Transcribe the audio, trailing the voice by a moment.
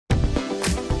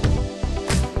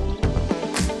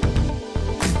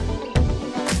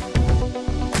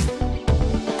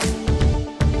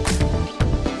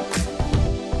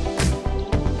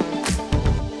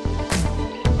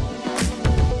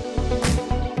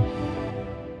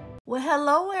Well,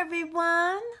 hello,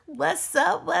 everyone. What's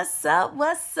up? What's up?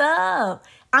 What's up?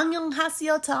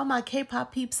 Annyeonghaseyo to all my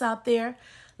K-pop peeps out there.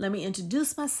 Let me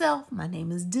introduce myself. My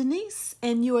name is Denise,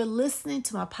 and you are listening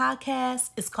to my podcast.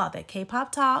 It's called That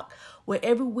K-Pop Talk, where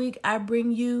every week I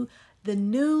bring you the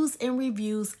news and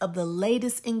reviews of the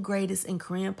latest and greatest in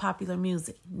Korean popular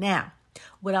music. Now,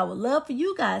 what I would love for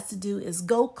you guys to do is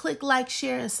go click like,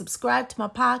 share, and subscribe to my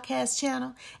podcast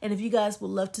channel. And if you guys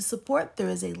would love to support, there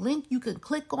is a link you can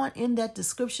click on in that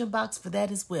description box for that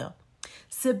as well.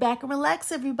 Sit back and relax,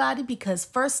 everybody, because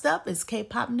first up is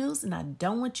K-pop news, and I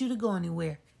don't want you to go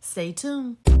anywhere. Stay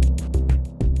tuned.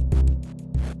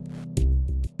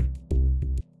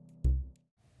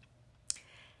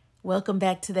 Welcome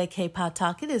back to that K-pop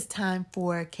talk. It is time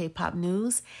for K-pop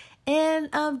news. And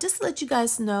just to let you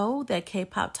guys know that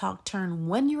K-Pop Talk turned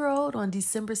 1 year old on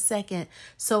December 2nd.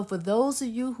 So for those of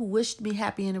you who wished me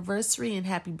happy anniversary and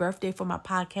happy birthday for my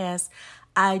podcast,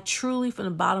 I truly from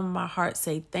the bottom of my heart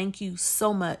say thank you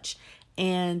so much.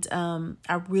 And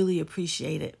I really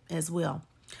appreciate it as well.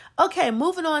 Okay,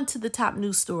 moving on to the top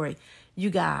news story. You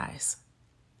guys,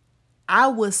 I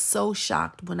was so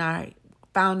shocked when I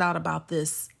found out about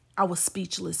this. I was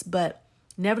speechless, but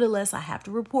nevertheless, I have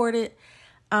to report it.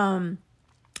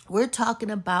 We're talking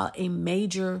about a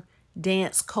major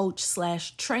dance coach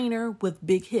 / trainer with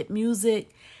Big Hit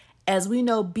Music. As we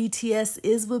know, BTS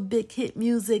is with Big Hit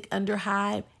Music under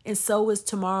HYBE, and so is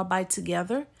Tomorrow by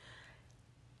Together.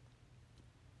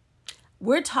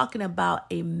 We're talking about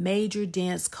a major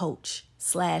dance coach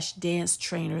 / dance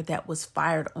trainer that was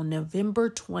fired on November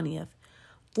 20th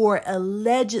for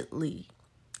allegedly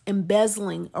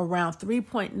embezzling around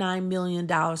 $3.9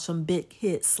 million from Big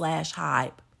Hit /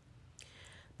 HYBE.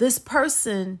 This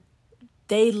person,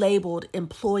 they labeled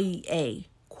employee A,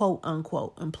 quote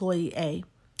unquote, employee A.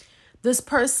 This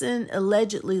person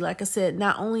allegedly, like I said,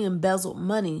 not only embezzled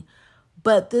money,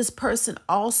 but this person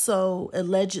also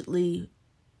allegedly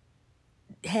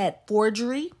had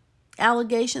forgery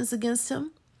allegations against him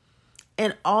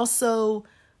and also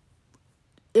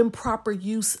improper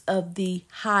use of the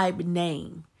HYBE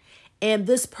name. And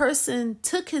this person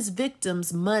took his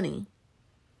victims' money,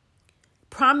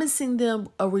 promising them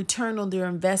a return on their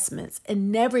investments,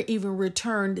 and never even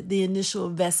returned the initial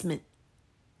investment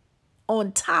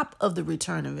on top of the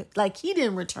return of it. Like he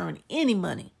didn't return any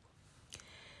money.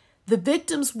 The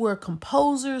victims were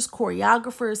composers,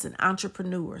 choreographers, and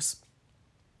entrepreneurs.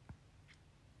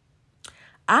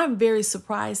 I'm very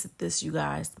surprised at this, you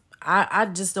guys. I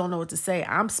just don't know what to say.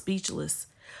 I'm speechless.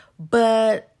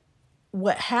 But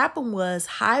what happened was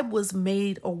HYBE was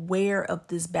made aware of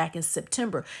this back in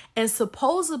September. And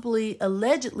supposedly,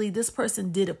 allegedly, this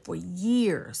person did it for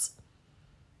years.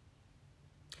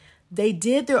 They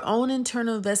did their own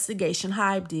internal investigation,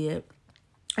 HYBE did.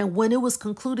 And when it was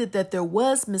concluded that there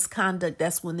was misconduct,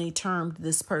 that's when they termed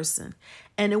this person.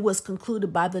 And it was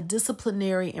concluded by the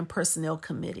Disciplinary and Personnel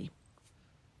Committee.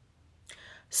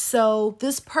 So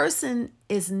this person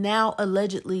is now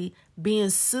allegedly being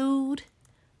sued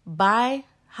by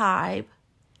HYBE,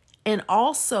 and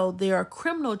also there are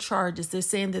criminal charges. They're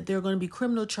saying that there are going to be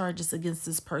criminal charges against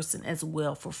this person as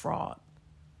well for fraud,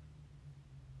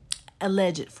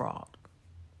 alleged fraud.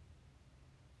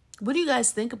 What do you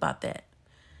guys think about that?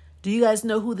 Do you guys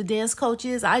know who the dance coach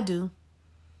is? I do,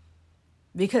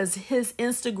 because his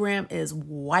Instagram is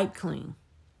wiped clean.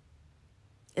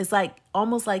 It's like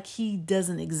almost like he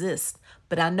doesn't exist,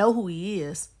 but I know who he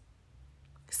is.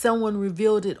 Someone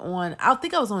revealed it on, I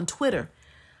think I was on Twitter,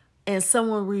 and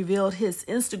someone revealed his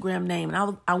Instagram name.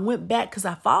 And I went back because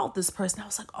I followed this person. I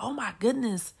was like, oh my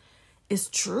goodness, it's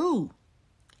true.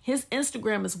 His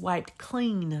Instagram is wiped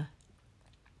clean.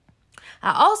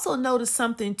 I also noticed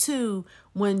something too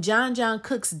when John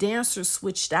Cook's dancers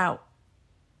switched out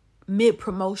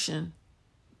mid-promotion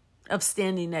of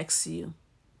Standing Next to You.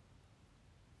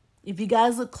 If you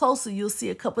guys look closer, you'll see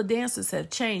a couple of dancers have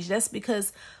changed. That's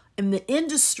because in the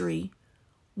industry,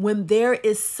 when there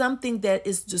is something that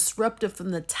is disruptive from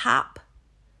the top,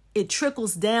 it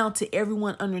trickles down to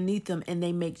everyone underneath them and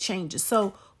they make changes.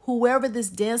 So whoever this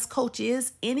dance coach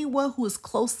is, anyone who is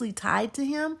closely tied to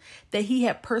him, that he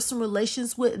had personal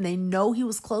relations with and they know he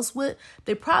was close with,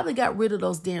 they probably got rid of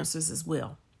those dancers as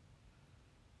well.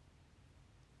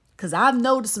 Because I've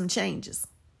noticed some changes.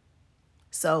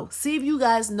 So see if you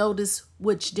guys notice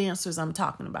which dancers I'm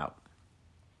talking about.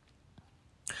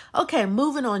 Okay,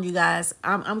 moving on, you guys.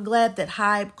 I'm glad that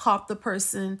HYBE caught the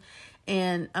person.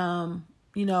 And,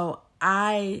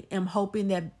 I am hoping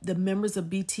that the members of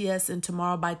BTS and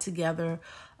Tomorrow by Together,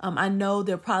 I know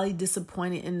they're probably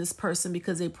disappointed in this person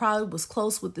because they probably was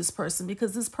close with this person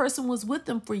because this person was with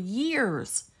them for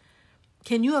years.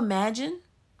 Can you imagine?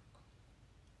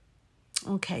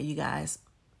 Okay, you guys.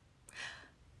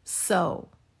 So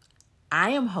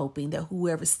I am hoping that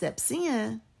whoever steps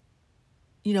in,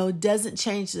 doesn't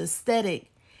change the aesthetic.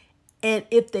 And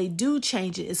if they do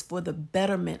change it, it's for the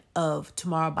betterment of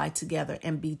Tomorrow by Together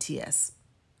and BTS.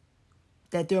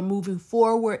 That they're moving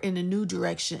forward in a new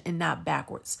direction and not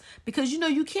backwards. Because,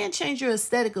 you can't change your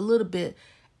aesthetic a little bit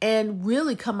and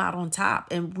really come out on top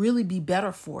and really be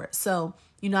better for it. So,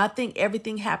 I think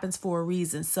everything happens for a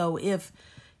reason. So if,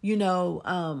 it's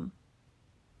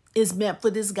meant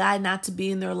for this guy not to be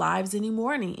in their lives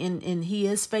anymore and he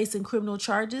is facing criminal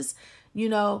charges,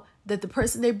 that the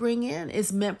person they bring in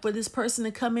is meant for this person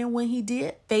to come in when he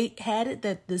did. Fate had it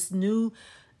that this new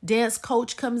dance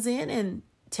coach comes in and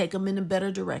take them in a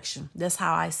better direction. That's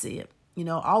how I see it.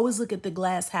 Always look at the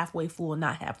glass halfway full,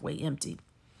 not halfway empty.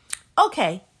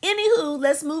 Okay, anywho,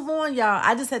 let's move on, y'all.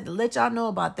 I just had to let y'all know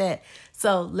about that.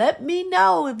 So let me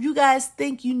know if you guys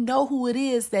think you know who it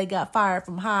is that got fired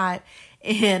from HYBE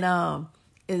and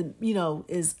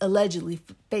is allegedly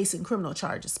facing criminal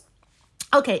charges.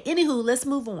 Okay, anywho, let's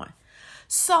move on.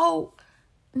 So,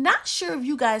 not sure if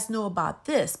you guys know about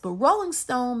this, but Rolling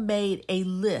Stone made a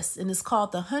list and it's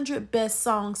called the 100 Best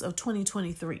Songs of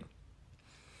 2023.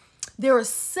 There are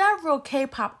several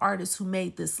K-pop artists who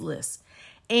made this list.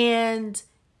 And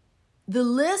the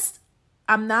list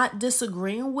I'm not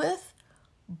disagreeing with,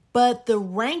 but the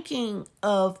ranking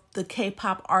of the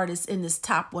K-pop artists in this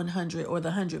top 100 or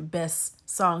the 100 best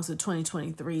songs of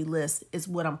 2023 list is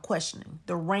what I'm questioning,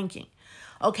 the ranking.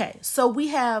 Okay, so we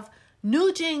have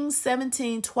NewJeans,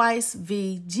 17, Twice,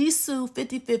 V, Jisoo,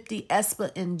 50/50,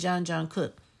 aespa, and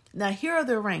Jungkook. Now, here are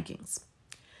their rankings.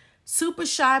 Super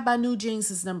Shy by NewJeans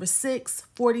is number 6,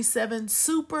 47.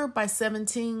 Super by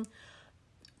 17.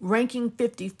 Ranking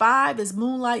 55 is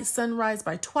Moonlight Sunrise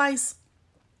by Twice.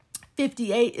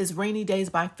 58 is Rainy Days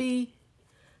by V,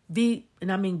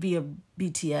 and I mean via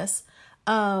BTS.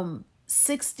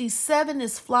 67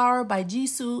 is Flower by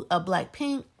Jisoo of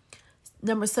Blackpink.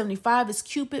 Number 75 is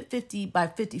Cupid 50 by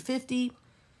 50/50.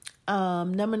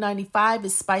 Number 95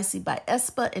 is Spicy by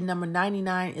aespa. And number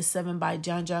 99 is 7 by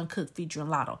Jungkook featuring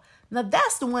Lotto. Now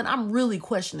that's the one I'm really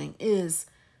questioning is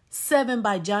 7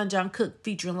 by Jungkook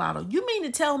featuring Lotto. You mean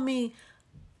to tell me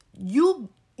you're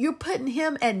putting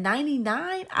him at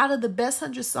 99 out of the best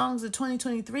 100 songs of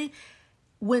 2023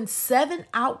 when 7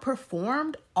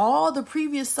 outperformed all the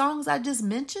previous songs I just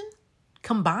mentioned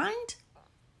combined?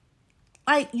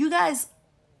 Like, you guys,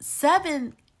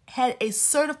 7 had a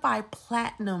certified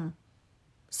platinum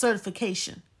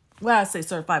certification. Well, I say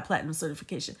certified platinum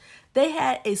certification. They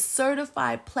had a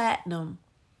certified platinum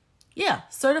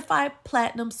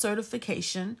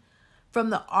certification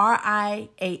from the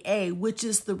RIAA, which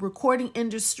is the Recording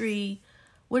Industry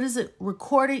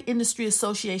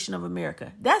Association of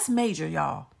America. That's major,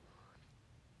 y'all.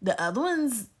 The other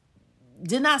ones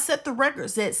did not set the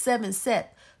records that 7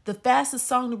 set. The fastest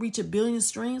song to reach 1 billion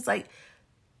streams. Like,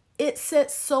 it set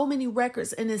so many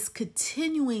records and is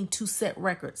continuing to set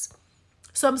records.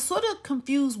 So I'm sort of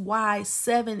confused why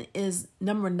 7 is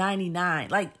number 99.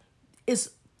 Like,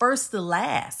 it's first to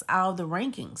last out of the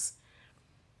rankings.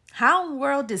 How in the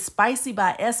world did Spicy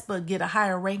by aespa get a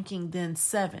higher ranking than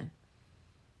 7?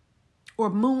 Or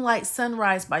Moonlight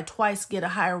Sunrise by Twice get a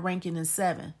higher ranking than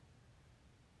 7?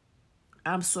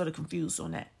 I'm sort of confused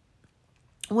on that.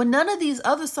 When none of these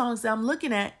other songs that I'm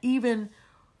looking at even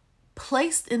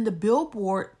placed in the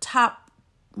Billboard top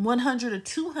 100 or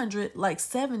 200 like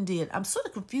 7 did. I'm sort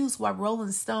of confused why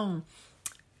Rolling Stone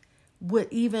would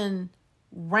even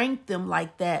rank them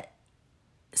like that,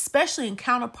 especially in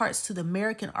counterparts to the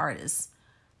American artists.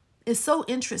 It's so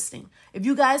interesting. If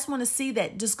you guys want to see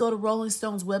that, just go to Rolling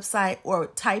Stone's website or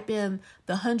type in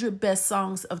the 100 best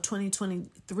songs of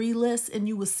 2023 list and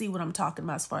you will see what I'm talking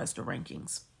about as far as the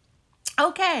rankings.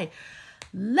 Okay,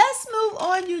 let's move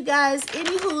on, you guys.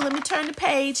 Anywho, let me turn the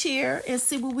page here and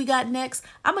see what we got next.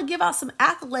 I'm going to give out some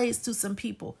accolades to some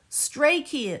people. Stray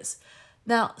Kids.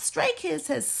 Now, Stray Kids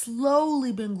has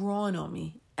slowly been growing on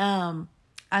me.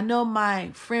 I know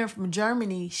my friend from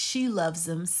Germany, she loves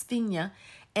them, Svenja.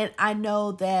 And I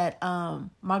know that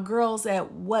my girls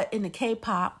at What in the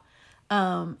K-pop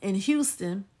in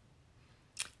Houston,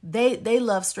 they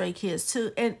love Stray Kids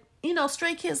too. And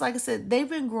Stray Kids, like I said, they've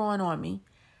been growing on me.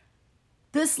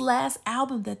 This last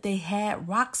album that they had,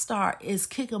 Rockstar, is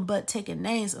kicking butt, taking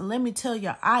names. And let me tell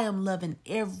you, I am loving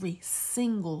every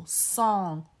single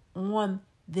song on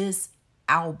this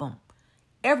album.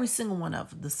 Every single one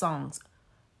of the songs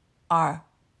are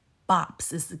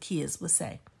bops, as the kids would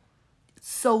say.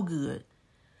 So good.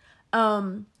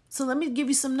 So let me give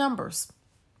you some numbers.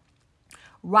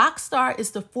 Rockstar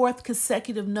is the 4th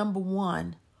consecutive number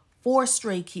 1 for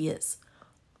Stray Kids,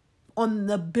 on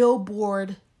the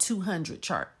Billboard 200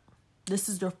 chart. This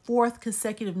is their fourth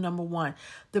consecutive number one.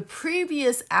 The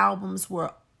previous albums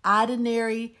were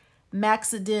Ordinary,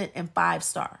 Maxident, and 5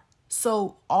 Star.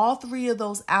 So all three of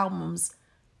those albums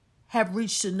have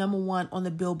reached the number one on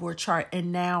the Billboard chart,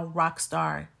 and now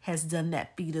Rockstar has done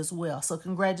that feat as well. So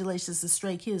congratulations to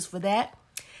Stray Kids for that.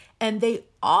 And they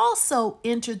also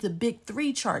entered the Big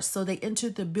Three charts. So they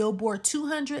entered the Billboard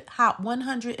 200, Hot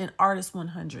 100, and Artist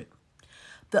 100.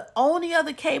 The only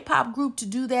other K-pop group to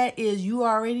do that is, you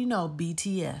already know,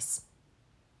 BTS.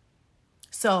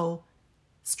 So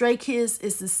Stray Kids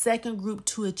is the second group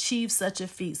to achieve such a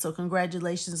feat. So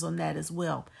congratulations on that as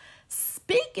well.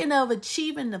 Speaking of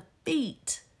achieving the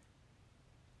feat,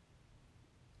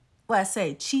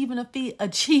 achieving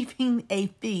a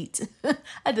feat. I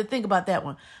had to think about that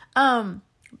one.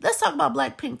 Let's talk about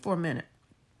Blackpink for a minute.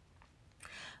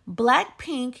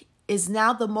 Blackpink is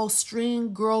now the most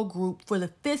streamed girl group for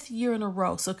the 5th year in a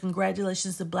row. So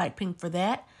congratulations to Blackpink for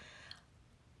that.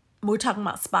 We're talking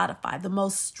about Spotify, the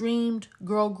most streamed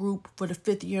girl group for the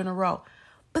 5th year in a row.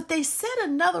 But they set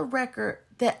another record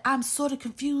that I'm sort of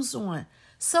confused on.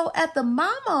 So at the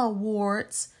Mama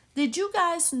Awards, did you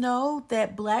guys know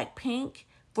that Blackpink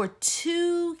for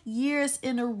 2 years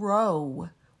in a row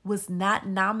was not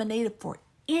nominated for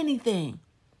anything?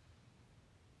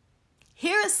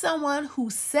 Here is someone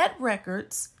who set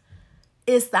records,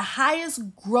 is the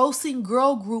highest grossing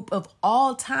girl group of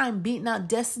all time, beating out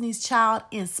Destiny's Child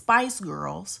and Spice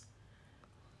Girls.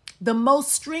 The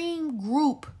most streamed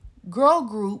girl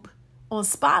group on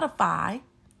Spotify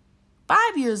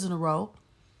 5 years in a row.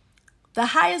 The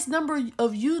highest number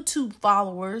of YouTube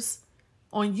followers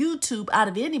on YouTube out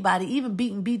of anybody, even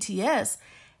beating BTS.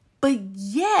 But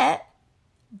yet,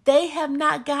 they have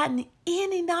not gotten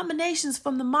any nominations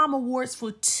from the Mama Awards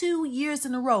for 2 years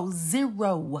in a row.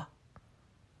 0.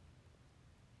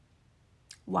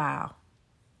 Wow.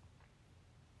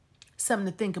 Something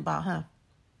to think about, huh?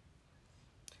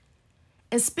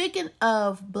 And speaking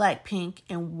of Blackpink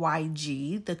and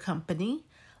YG, the company,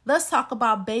 let's talk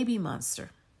about Babymonster.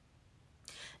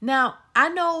 Now, I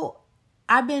know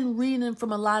I've been reading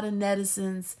from a lot of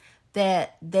netizens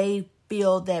that they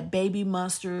feel that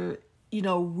Babymonster,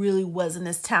 really wasn't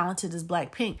as talented as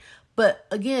Blackpink. But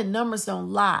again, numbers don't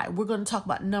lie. We're going to talk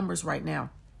about numbers right now.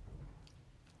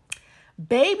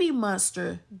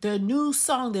 Babymonster, their new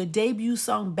song, their debut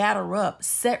song, Batter Up,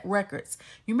 set records.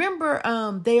 You remember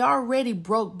they already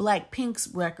broke Blackpink's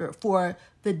record for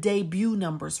the debut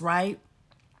numbers, right?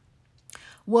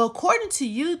 Well, according to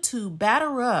YouTube,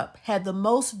 Batter Up had the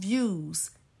most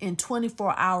views in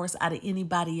 24 hours out of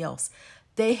anybody else.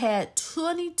 They had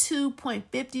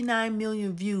 22.59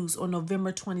 million views on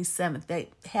November 27th. They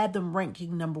had them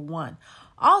ranking number one.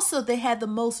 Also, they had the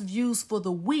most views for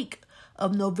the week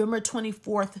of November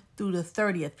 24th through the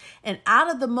 30th. And out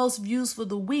of the most views for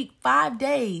the week, 5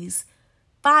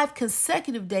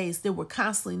 consecutive days, they were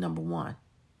constantly number one.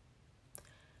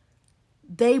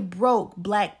 They broke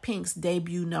Blackpink's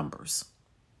debut numbers.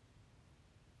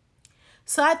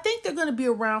 So I think they're going to be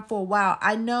around for a while.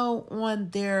 I know on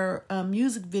their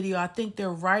music video, I think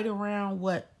they're right around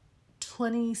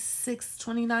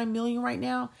 29 million right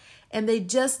now. And they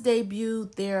just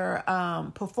debuted their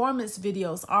performance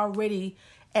videos already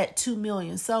at 2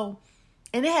 million. So,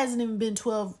 and it hasn't even been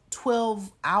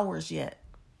 12 hours yet.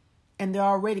 And they're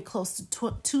already close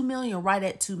to 2 million, right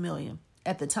at 2 million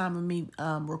at the time of me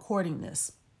recording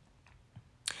this.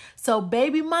 So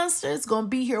Babymonster is going to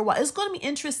be here a while. It's going to be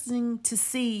interesting to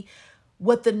see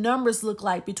what the numbers look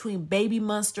like between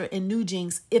Babymonster and New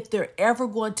Jeans, if they're ever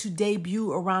going to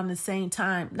debut around the same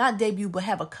time. Not debut, but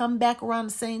have a comeback around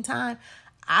the same time.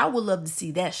 I would love to see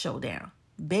that showdown.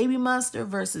 Babymonster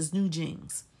versus New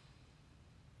Jeans.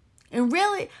 And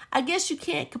really, I guess you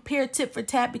can't compare tit for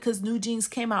tat because New Jeans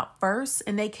came out first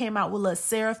and they came out with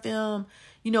Seraphim,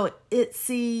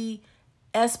 ITZY,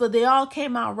 aespa. They all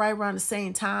came out right around the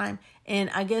same time. And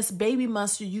I guess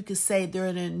Babymonster, you could say they're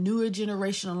in a newer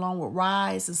generation along with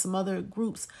Rise and some other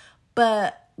groups.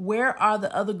 But where are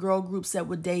the other girl groups that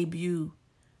would debut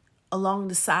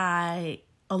alongside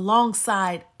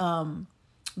Babymonster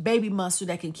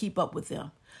that can keep up with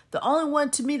them? The only one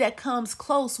to me that comes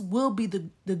close will be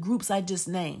the groups I just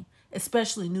named,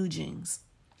 especially New Jeans.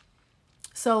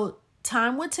 So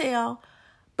time will tell.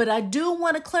 But I do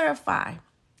want to clarify.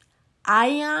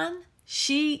 Ion,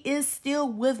 she is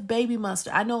still with Babymonster.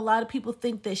 I know a lot of people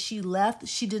think that she left.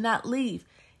 She did not leave.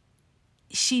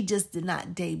 She just did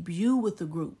not debut with the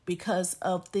group because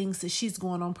of things that she's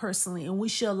going on personally. And we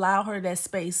should allow her that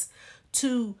space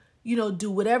to, do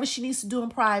whatever she needs to do in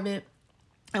private.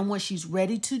 And when she's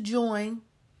ready to join,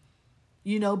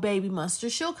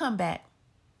 Babymonster, she'll come back.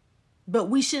 But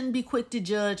we shouldn't be quick to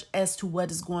judge as to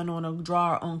what is going on or draw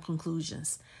our own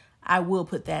conclusions. I will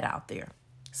put that out there.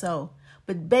 So,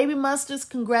 but Babymonsters,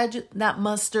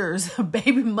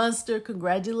 Babymonster,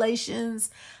 congratulations.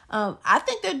 I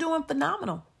think they're doing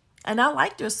phenomenal. And I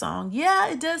like their song. Yeah,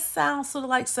 it does sound sort of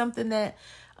like something that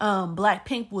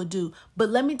Blackpink would do. But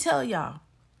let me tell y'all,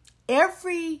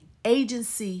 every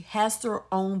agency has their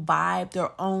own vibe,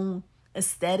 their own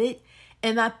aesthetic.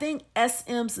 And I think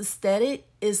SM's aesthetic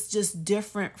is just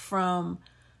different from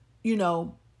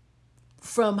HYBE's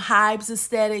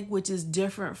aesthetic, which is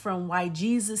different from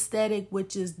YG's aesthetic,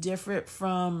 which is different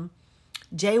from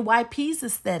JYP's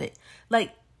aesthetic.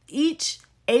 Like each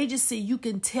agency, you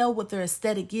can tell what their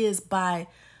aesthetic is by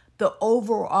the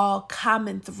overall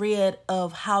common thread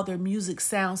of how their music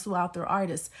sounds throughout their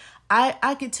artists.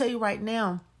 I can tell you right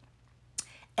now,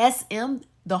 SM,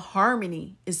 the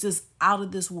harmony is just out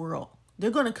of this world. They're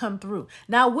going to come through.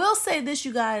 Now, I will say this,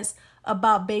 you guys,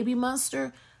 about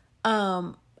Babymonster.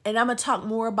 And I'm going to talk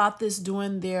more about this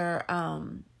during their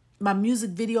my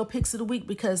music video picks of the week,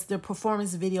 because their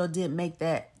performance video did make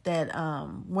that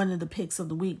one of the picks of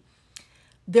the week.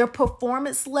 Their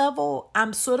performance level,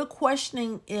 I'm sort of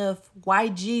questioning if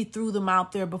YG threw them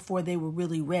out there before they were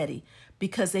really ready,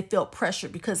 because they felt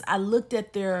pressured. Because I looked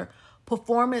at their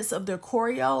performance of their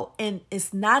choreo and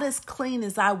it's not as clean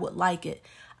as I would like it.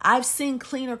 I've seen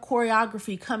cleaner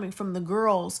choreography coming from the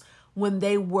girls when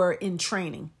they were in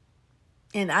training.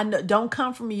 And I know, don't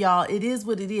come from me, y'all. It is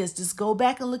what it is. Just go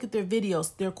back and look at their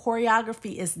videos. Their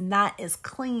choreography is not as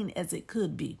clean as it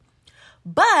could be.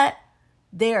 But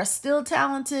they are still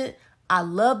talented. I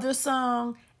love their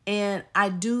song. And I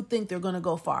do think they're going to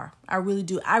go far. I really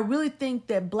do. I really think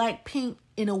that Blackpink,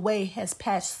 in a way, has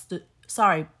passed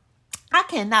sorry, I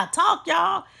cannot talk,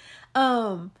 y'all.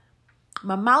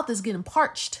 My mouth is getting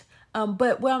parched.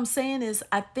 But what I'm saying is,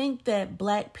 I think that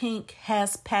Blackpink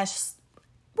has passed.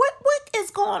 What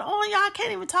is going on, y'all? I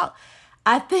can't even talk.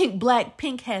 I think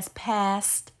Blackpink has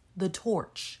passed the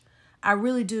torch. I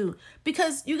really do.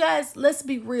 Because, you guys, let's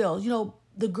be real.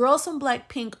 The girls from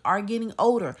Blackpink are getting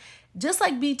older. Just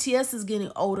like BTS is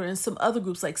getting older, and some other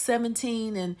groups like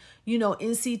 17 and,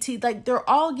 NCT. Like, they're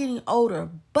all getting older.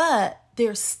 But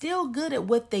they're still good at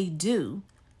what they do,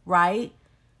 right?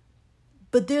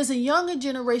 But there's a younger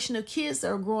generation of kids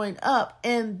that are growing up,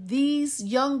 and these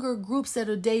younger groups that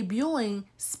are debuting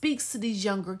speaks to these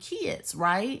younger kids,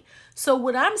 right? So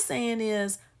what I'm saying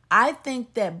is, I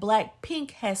think that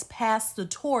Blackpink has passed the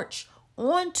torch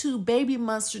on to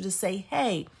Babymonster to say,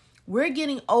 hey, we're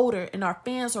getting older and our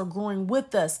fans are growing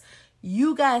with us.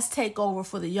 You guys take over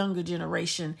for the younger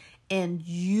generation and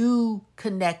you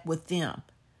connect with them.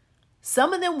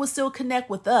 Some of them will still connect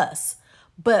with us,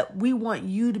 but we want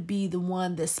you to be the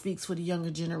one that speaks for the younger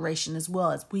generation as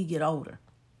well as we get older.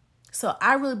 So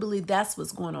I really believe that's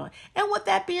what's going on. And with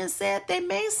that being said, they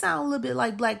may sound a little bit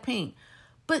like Blackpink,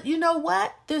 but you know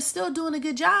what? They're still doing a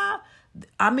good job.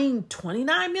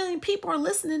 29 million people are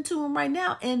listening to them right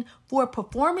now. And for a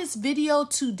performance video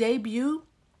to debut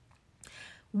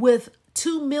with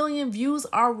 2 million views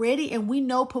already, and we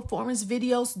know performance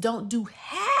videos don't do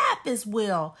half as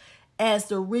well as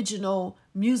the original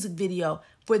music video.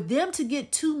 For them to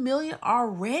get 2 million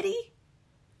already,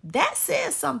 that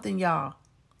says something, y'all.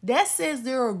 That says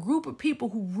there are a group of people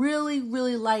who really,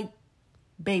 really like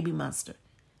Babymonster.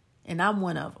 And I'm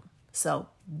one of them. So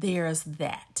there's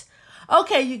that.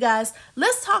 Okay, you guys,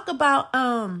 let's talk about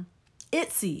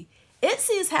ITZY.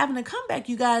 ITZY is having a comeback,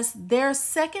 you guys. Their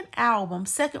second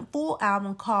full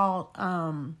album called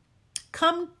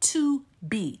Come to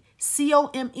Be.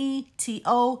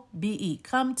 COMETOBE.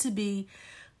 Come to Be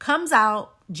comes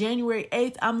out January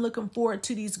 8th. I'm looking forward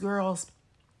to these girls.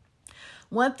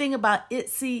 One thing about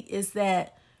ITZY is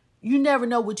that you never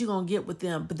know what you're going to get with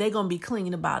them, but they're going to be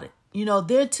clean about it.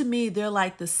 They're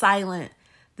like the silent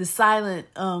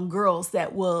girls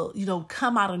that will,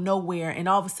 come out of nowhere, and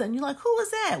all of a sudden you're like, who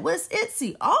is that? What's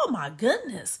ITZY? Oh my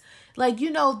goodness. Like,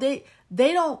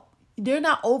 they're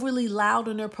not overly loud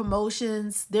in their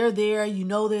promotions. They're there,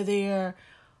 they're there.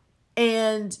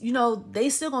 And, they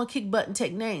still gonna kick butt and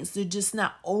take names. They're just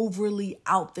not overly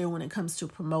out there when it comes to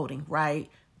promoting, right?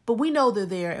 But we know they're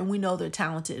there, and we know they're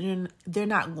talented, and they're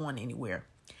not going anywhere.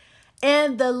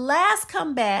 And the last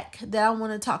comeback that I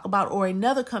want to talk about, or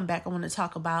another comeback I want to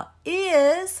talk about,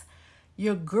 is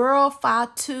your girl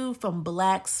Fatu from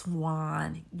Black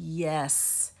Swan.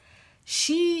 Yes,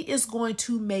 she is going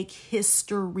to make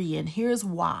history, and here's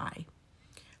why.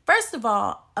 First of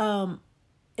all,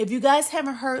 if you guys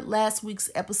haven't heard last week's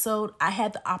episode, I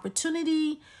had the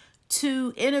opportunity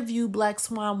to interview Black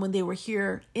Swan when they were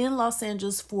here in Los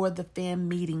Angeles for the fan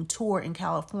meeting tour in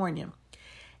California.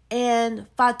 And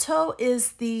Fatou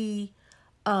is the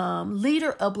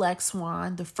leader of Black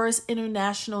Swan, the first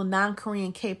international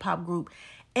non-Korean K-pop group.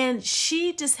 And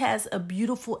she just has a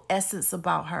beautiful essence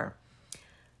about her.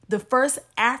 The first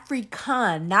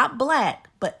African, not Black,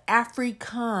 but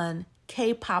African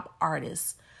K-pop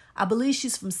artist. I believe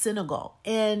she's from Senegal.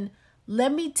 And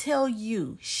let me tell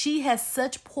you, she has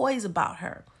such poise about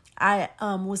her. I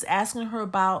was asking her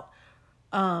about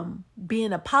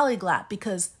being a polyglot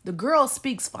because the girl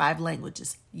speaks 5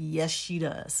 languages. Yes, she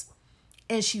does.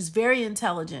 And she's very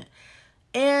intelligent.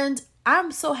 And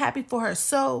I'm so happy for her.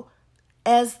 So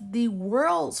as the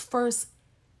world's first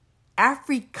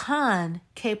African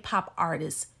K-pop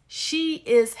artist, she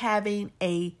is having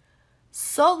a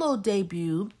solo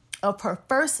debut of her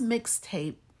first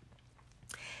mixtape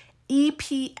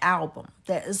EP album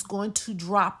that is going to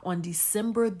drop on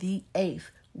December the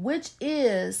 8th, which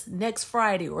is next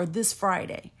Friday or this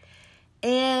Friday.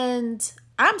 And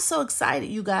I'm so excited,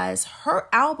 you guys. Her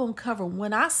album cover,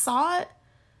 when I saw it,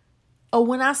 or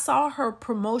when I saw her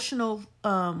promotional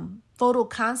photo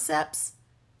concepts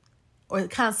or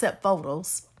concept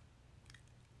photos,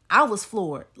 I was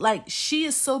floored. Like, she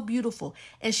is so beautiful.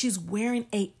 And she's wearing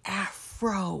a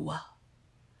afro.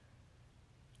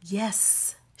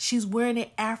 Yes, she's wearing an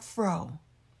afro.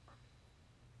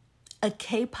 A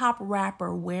K-pop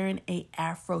rapper wearing a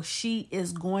afro. She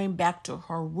is going back to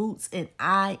her roots, and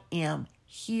I am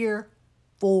here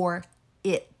for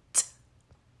it.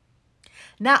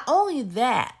 Not only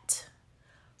that,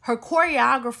 her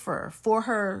choreographer for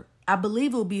her, I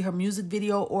believe it will be her music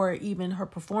video or even her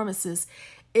performances,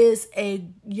 is a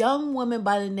young woman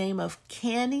by the name of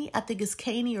Canny. I think it's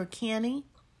Canny or Canny.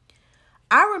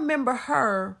 I remember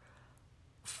her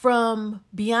from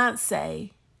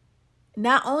Beyonce.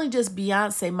 Not only just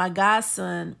Beyonce, my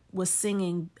godson was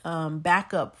singing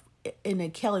backup in a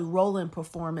Kelly Rowland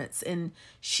performance, and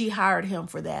she hired him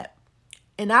for that.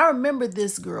 And I remember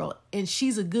this girl, and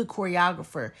she's a good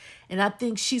choreographer, and I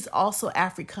think she's also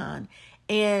African.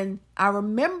 And I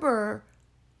remember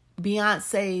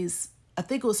Beyonce's, I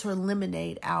think it was her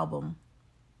Lemonade album.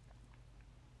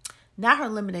 Not her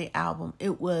Lemonade album.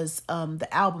 It was the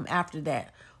album after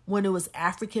that, when it was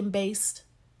African-based.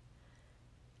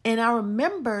 And I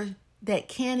remember that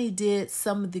Canny did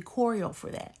some of the choreo for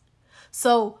that.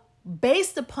 So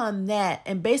based upon that,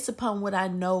 and based upon what I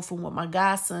know from what my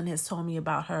godson has told me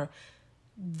about her,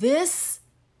 this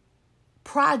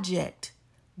project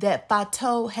that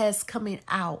Fatou has coming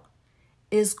out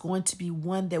is going to be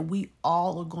one that we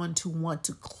all are going to want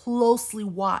to closely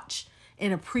watch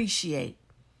and appreciate.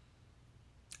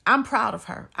 I'm proud of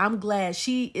her. I'm glad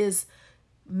she is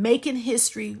making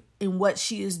history in what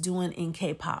she is doing in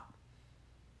K-pop.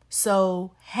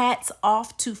 So hats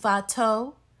off to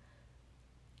Fatou.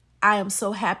 I am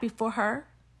so happy for her.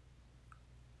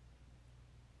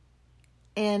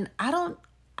 And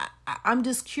I'm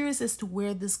just curious as to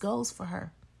where this goes for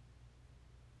her.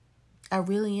 I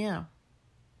really am.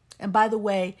 And by the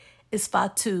way, it's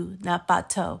Fatou, not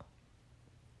Fatou.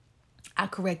 I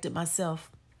corrected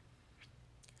myself.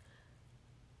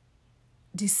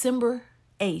 December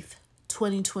 8th,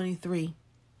 2023.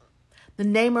 The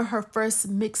name of her first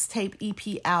mixtape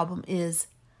EP album is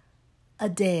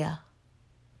Adaeh.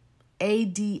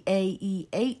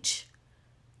 Adaeh,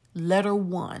 letter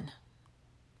 1.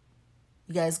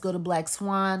 You guys go to Black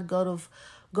Swan, go to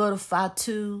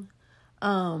Fatou,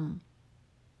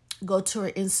 go to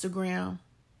her Instagram.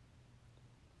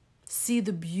 See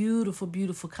the beautiful,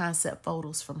 beautiful concept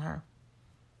photos from her.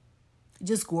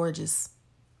 Just gorgeous.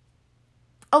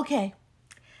 Okay.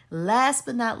 Last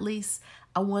but not least,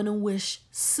 I want to wish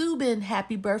Subin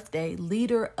happy birthday,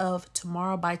 leader of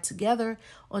Tomorrow by Together.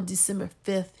 On December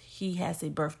 5th, he has a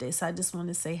birthday. So I just want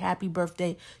to say happy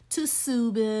birthday to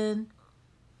Subin.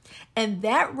 And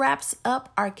that wraps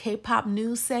up our K-pop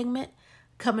news segment.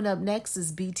 Coming up next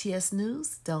is BTS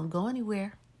news. Don't go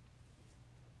anywhere.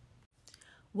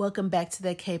 Welcome back to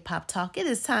the K-pop Talk. It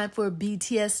is time for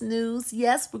BTS news.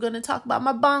 Yes, we're going to talk about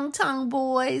my Bangtan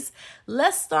boys.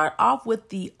 Let's start off with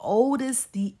the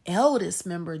eldest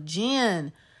member,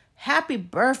 Jin. Happy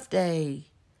birthday.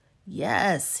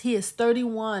 Yes, he is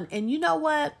 31. And you know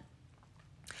what?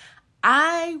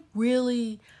 I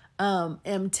really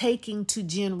am taking to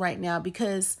Jin right now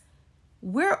because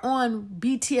we're on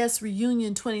BTS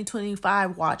Reunion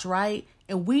 2025 watch, right?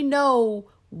 And we know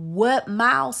what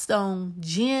milestone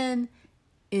Jin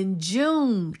in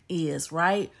June is,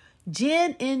 right?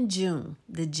 Jin in June,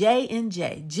 the J in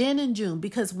J, Jin in June,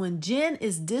 because when Jin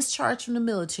is discharged from the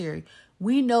military,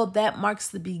 We know that marks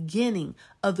the beginning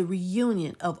of the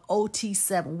reunion of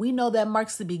OT7. We know that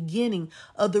marks the beginning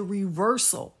of the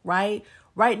reversal, right?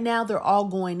 Right now, they're all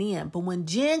going in. But when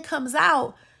Jin comes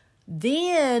out,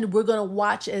 then we're going to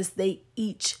watch as they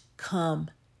each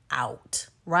come out,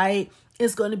 right?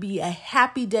 It's going to be a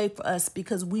happy day for us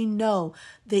because we know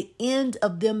the end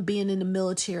of them being in the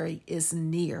military is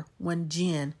near when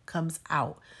Jin comes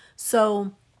out.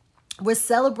 So we're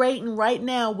celebrating right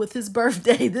now with his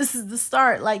birthday. This is the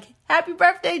start. Like, happy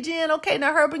birthday, Jin. Okay,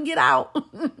 now hurry up and get out.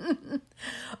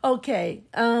 Okay.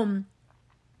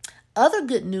 Other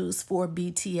good news for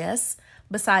BTS,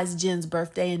 besides Jin's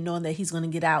birthday and knowing that he's going to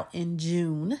get out in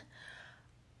June,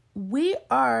 we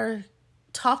are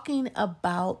talking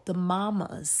about the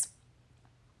mamas.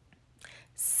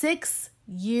 6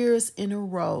 years in a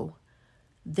row,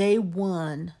 they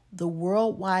won the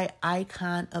Worldwide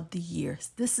Icon of the Year.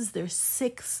 This is their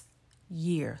 6th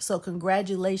year. So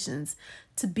congratulations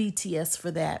to BTS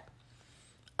for that.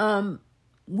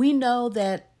 We know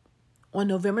that on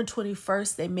November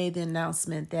 21st, they made the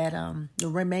announcement that the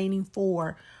remaining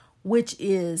 4, which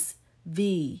is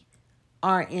V,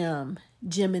 RM,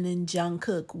 Jimin, and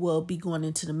Jungkook, will be going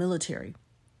into the military.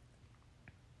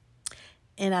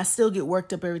 And I still get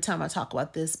worked up every time I talk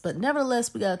about this, but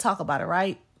nevertheless, we got to talk about it,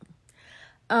 right?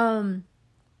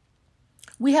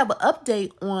 We have an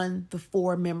update on the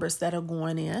 4 members that are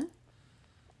going in.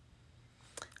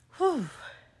 Whew.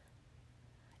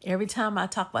 Every time I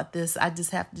talk about this, I just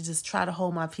have to just try to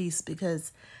hold my peace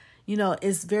because,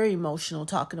 it's very emotional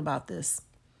talking about this.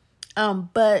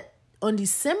 But on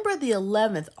December the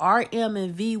 11th, RM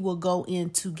and V will go in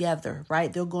together,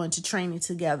 right? They'll go into training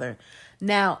together.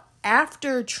 Now,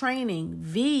 after training,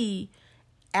 V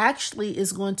actually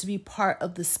is going to be part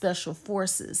of the Special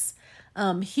Forces.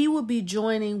 He will be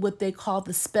joining what they call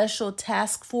the Special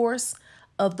Task Force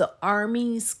of the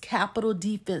Army's Capital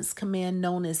Defense Command,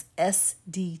 known as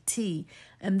SDT.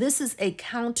 And this is a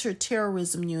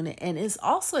counterterrorism unit and is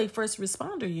also a first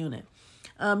responder unit.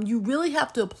 You really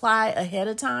have to apply ahead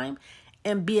of time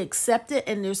and be accepted.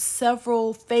 And there's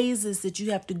several phases that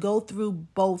you have to go through,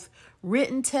 both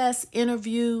written tests,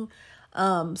 interview,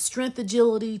 strength,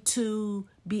 agility, to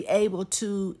be able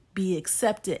to be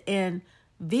accepted. And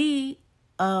V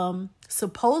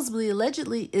supposedly,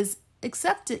 allegedly, is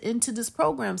accepted into this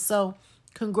program. So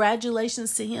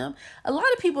congratulations to him. A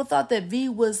lot of people thought that V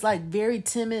was like very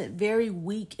timid, very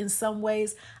weak in some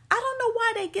ways. I don't know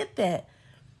why they get that.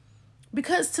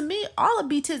 Because to me, all of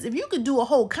BTS, if you could do a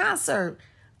whole concert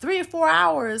 3 or 4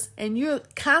 hours and you're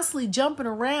constantly jumping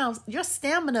around, your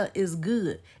stamina is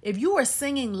good. If you are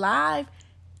singing live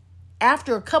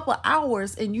after a couple of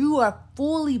hours and you are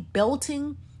fully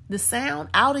belting the sound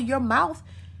out of your mouth,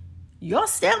 your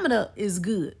stamina is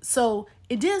good. So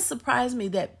it didn't surprise me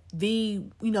that V,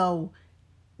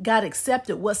 got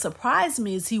accepted. What surprised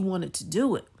me is he wanted to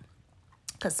do it,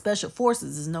 because Special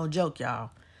Forces is no joke, y'all.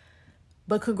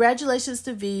 But congratulations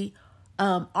to V.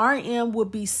 RM will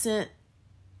be sent,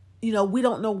 we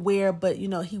don't know where, but,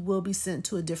 he will be sent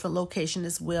to a different location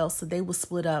as well. So they will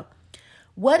split up.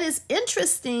 What is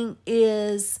interesting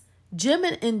is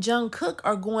Jimin and Jungkook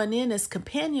are going in as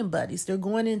companion buddies. They're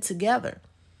going in together.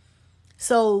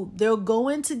 So they'll go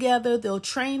in together, they'll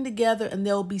train together, and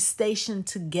they'll be stationed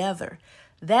together.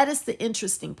 That is the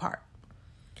interesting part.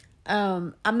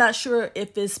 I'm not sure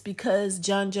if it's because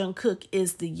Jungkook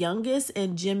is the youngest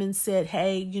and Jimin said,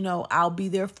 hey, I'll be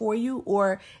there for you,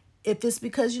 or if it's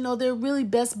because, they're really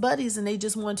best buddies and they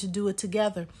just want to do it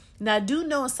together. Now, I do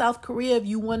know in South Korea, if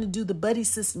you want to do the buddy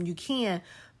system, you can.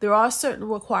 There are certain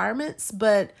requirements,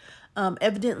 but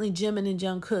evidently Jimin and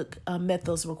Jungkook met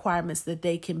those requirements that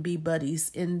they can be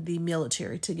buddies in the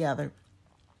military together.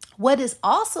 What is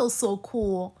also so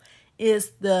cool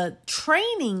is the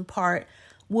training part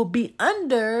will be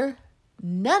under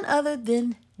none other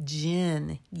than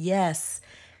Jin. Yes,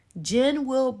 Jin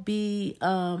will be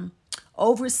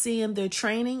overseeing their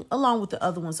training along with the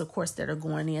other ones, of course, that are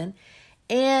going in.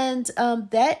 And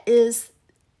that is,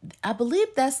 I believe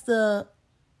that's the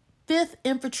 5th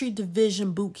Infantry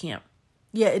Division Boot Camp.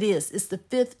 Yeah, it is. It's the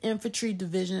 5th Infantry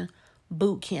Division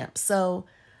Boot Camp. So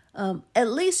at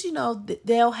least,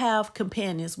 they'll have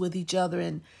companions with each other,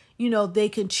 and, they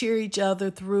can cheer each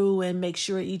other through and make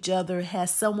sure each other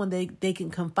has someone they can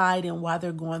confide in while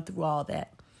they're going through all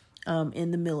that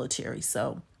in the military.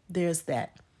 So there's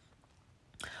that.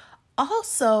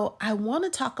 Also, I want to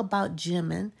talk about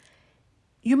Jimin.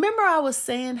 You remember I was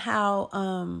saying how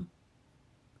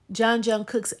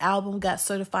Jungkook's album got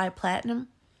certified platinum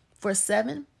for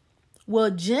 7? Well,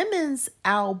 Jimin's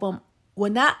album,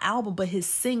 well, not album, but his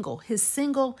single,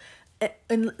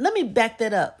 and let me back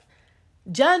that up.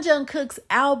 John Jungkook's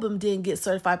album didn't get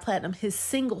certified platinum. His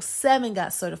single 7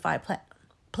 got certified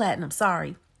platinum.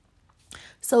 Sorry.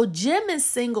 So Jimin's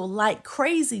single Like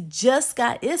Crazy just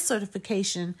got its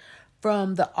certification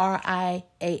from the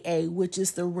RIAA, which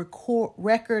is the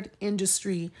Record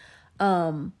Industry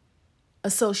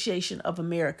Association of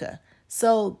America.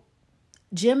 So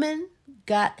Jimin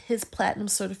got his platinum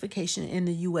certification in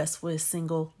the U.S. for his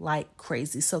single Like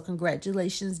Crazy. So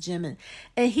congratulations, Jimin.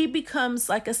 And he becomes,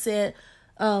 like I said,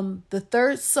 the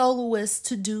third soloist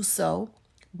to do so,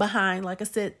 behind, like I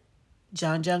said,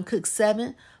 John Jungkook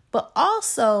 7. But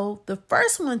also, the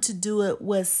first one to do it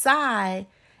was Psy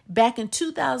back in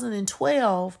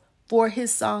 2012 for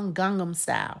his song Gangnam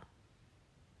Style.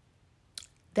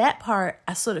 That part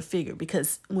I sort of figured,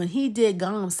 because when he did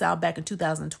Gangnam Style back in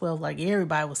 2012, like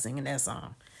everybody was singing that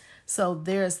song. So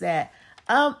there's that.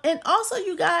 And also,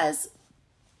 you guys,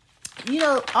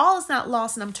 all is not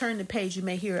lost, and I'm turning the page, you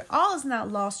may hear it. All is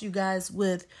not lost, you guys,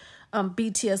 with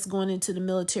BTS going into the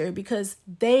military, because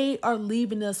they are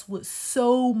leaving us with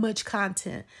so much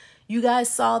content. You guys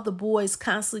saw the boys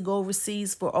constantly go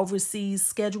overseas for overseas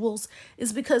schedules.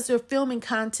 It's because they're filming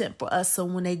content for us. So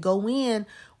when they go in,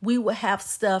 we will have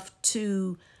stuff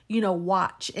to,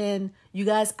 watch. And you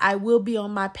guys, I will be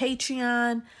on my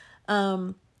Patreon,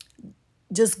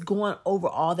 just going over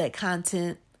all that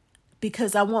content,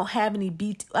 because I won't have any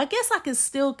I guess I can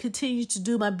still continue to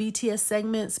do my BTS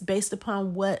segments based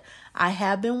upon what I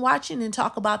have been watching and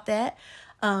talk about that.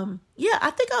 I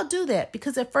think I'll do that,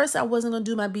 because at first I wasn't going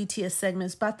to do my BTS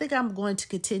segments, but I think I'm going to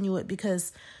continue it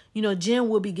because, Jin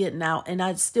will be getting out, and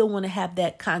I still want to have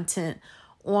that content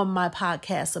on my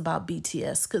podcast about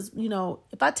BTS. Because,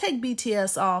 if I take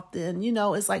BTS off, then,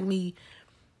 it's like me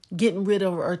getting rid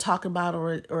of or talking about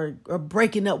or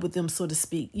breaking up with them, so to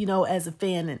speak, as a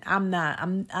fan. And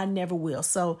I never will.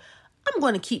 So I'm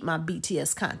going to keep my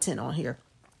BTS content on here.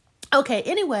 Okay.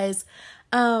 Anyways,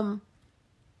 when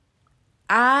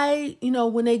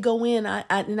they go in,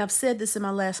 and I've said this in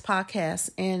my last podcast,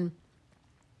 and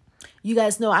you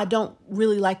guys know I don't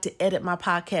really like to edit my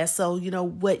podcast. So,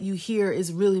 what you hear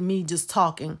is really me just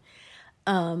talking.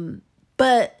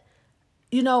 But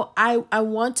I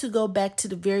want to go back to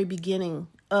the very beginning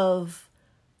of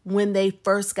when they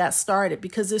first got started,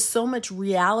 because there's so much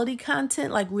reality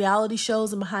content, like reality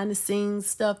shows and behind the scenes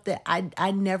stuff that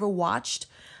I never watched.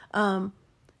 In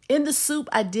the Soup,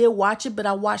 I did watch it, but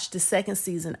I watched the second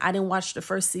season. I didn't watch the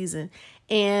first season.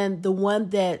 And the one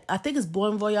that I think is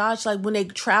Bon Voyage, like when they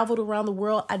traveled around the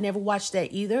world, I never watched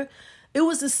that either. It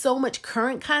was just so much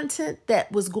current content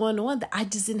that was going on that I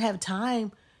just didn't have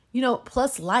time.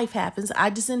 Plus life happens. I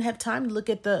just didn't have time to look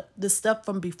at the stuff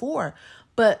from before.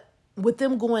 But with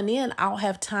them going in, I'll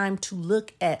have time to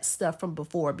look at stuff from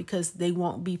before, because they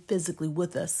won't be physically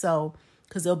with us. So,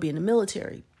 because they'll be in the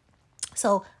military.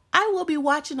 So I will be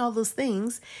watching all those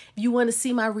things. If you want to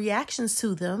see my reactions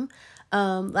to them,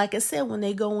 like I said, when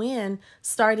they go in,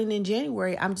 starting in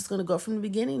January, I'm just going to go from the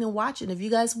beginning and watch it. If you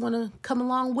guys want to come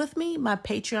along with me, my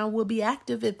Patreon will be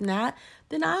active. If not,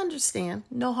 then I understand.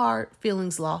 No hard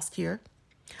feelings lost here.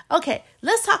 Okay,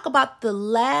 let's talk about the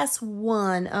last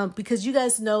one, because you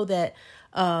guys know that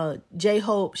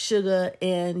J-Hope, Suga,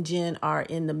 and Jin are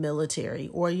in the military,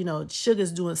 or,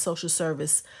 Suga's doing social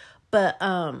service. But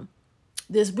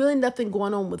there's really nothing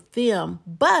going on with them.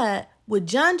 But with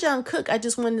John Jungkook, I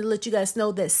just wanted to let you guys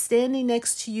know that Standing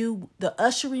Next to You, the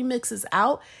Usher remix, is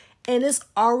out, and it's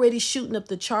already shooting up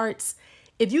the charts.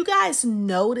 If you guys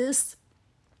noticed,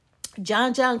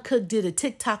 John Jungkook did a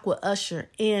TikTok with Usher,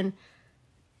 and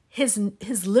his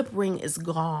lip ring is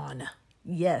gone.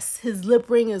 Yes, his lip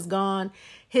ring is gone.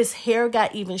 His hair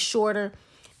got even shorter.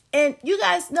 And you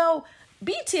guys know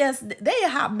BTS, they a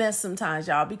hot mess sometimes,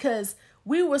 y'all, because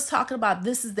we was talking about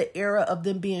this is the era of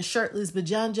them being shirtless, but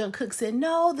John Jungkook said,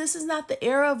 no, this is not the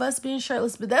era of us being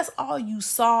shirtless. But that's all you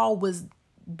saw was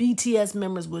BTS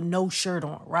members with no shirt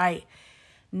on, right?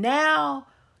 Now,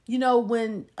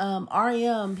 when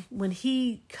R.E.M., when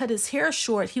he cut his hair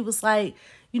short, he was like,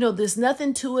 there's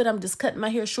nothing to it. I'm just cutting my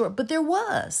hair short. But there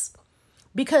was.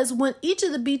 Because when each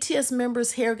of the BTS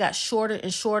members' hair got shorter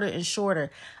and shorter and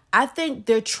shorter, I think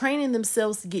they're training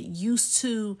themselves to get used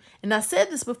to, and I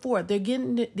said this before, they're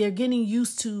getting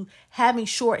used to having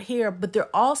short hair, but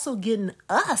they're also getting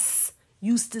us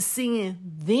used to seeing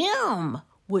them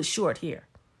with short hair.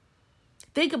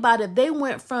 Think about it. If they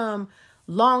went from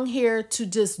long hair to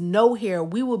just no hair,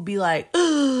 we would be like,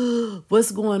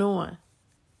 what's going on?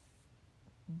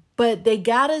 But they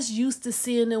got us used to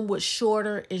seeing them with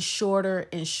shorter and shorter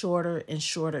and shorter and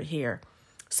shorter hair.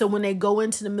 So when they go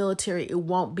into the military, it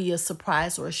won't be a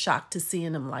surprise or a shock to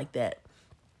seeing them like that.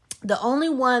 The only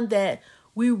one that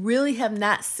we really have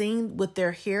not seen with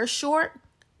their hair short.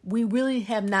 We really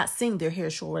have not seen their hair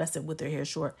short. What I said with their hair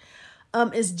short.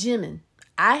 Is Jimin.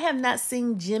 I have not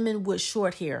seen Jimin with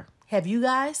short hair. Have you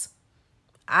guys?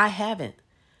 I haven't.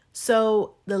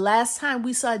 So the last time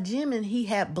we saw Jimin, he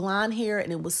had blonde hair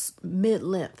and it was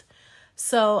mid-length.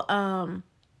 So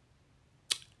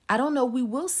I don't know. We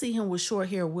will see him with short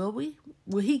hair, will we?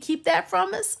 Will he keep that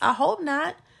from us? I hope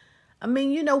not. I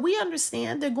mean, you know, we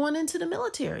understand they're going into the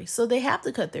military, so they have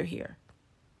to cut their hair.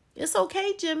 It's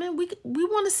okay, Jimin. We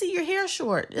want to see your hair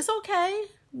short. It's okay.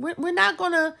 We're not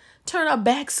going to turn our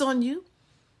backs on you.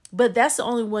 But that's the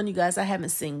only one, you guys, I haven't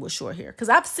seen with short hair. Because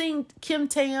I've seen Kim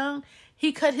Taeyong.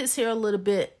 He cut his hair a little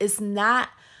bit. It's not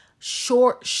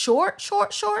short,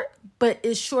 but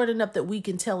it's short enough that we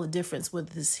can tell the difference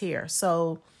with his hair.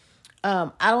 So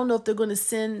I don't know if they're going to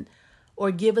send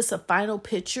or give us a final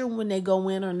picture when they go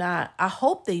in or not. I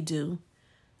hope they do.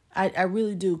 I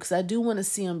really do, because I do want to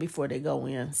see them before they go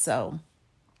in. So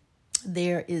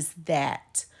there is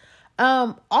that.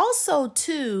 Also,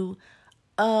 too,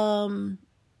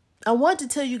 I want to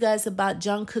tell you guys about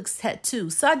Jungkook's tattoo.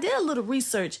 So I did a little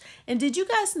research. And did you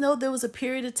guys know there was a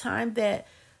period of time that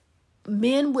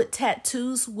men with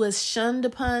tattoos was shunned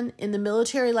upon in the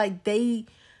military? Like they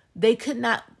could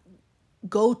not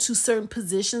go to certain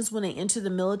positions when they entered the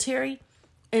military.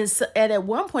 And so at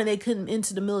one point, they couldn't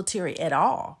enter the military at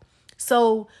all.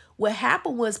 So what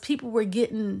happened was people were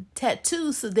getting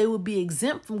tattoos so they would be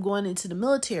exempt from going into the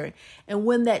military. And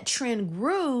when that trend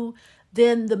grew,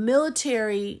 then the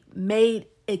military made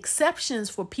exceptions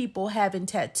for people having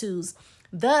tattoos.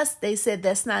 Thus, they said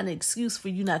that's not an excuse for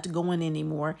you not to go in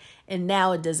anymore. And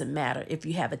now it doesn't matter if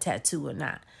you have a tattoo or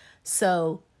not.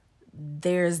 So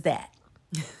there's that.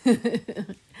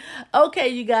 Okay,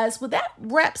 you guys. Well, that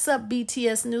wraps up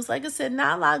BTS news. Like I said,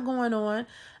 not a lot going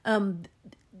on.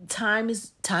 Time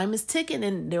is ticking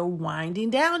and they're winding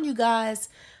down, you guys,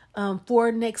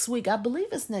 for next week. I believe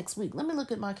it's next week. Let me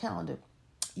look at my calendar.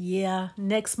 Yeah,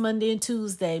 next Monday and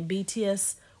Tuesday,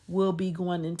 BTS will be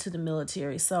going into the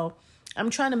military. So I'm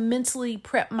trying to mentally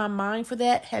prep my mind for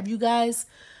that. Have you guys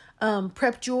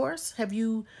prepped yours? Have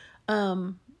you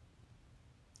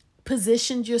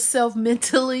positioned yourself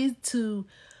mentally to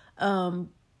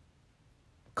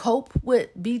cope with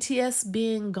BTS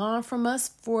being gone from us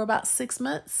for about 6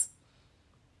 months?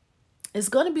 It's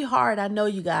going to be hard. I know,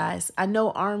 you guys. I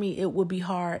know, Army, it will be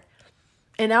hard.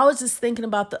 And I was just thinking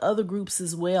about the other groups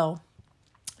as well.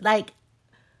 Like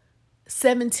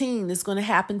 17 is going to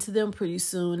happen to them pretty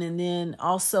soon. And then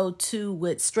also too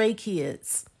with Stray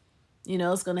Kids, you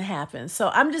know, it's going to happen. So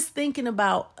I'm just thinking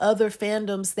about other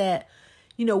fandoms that,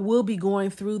 you know, will be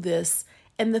going through this.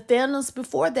 And the fandoms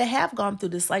before that have gone through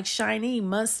this, like SHINee,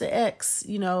 Monster X,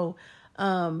 you know,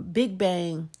 Big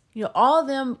Bang, you know, all of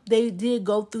them, they did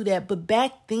go through that. But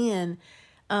back then,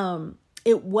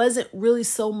 it wasn't really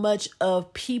so much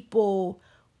of people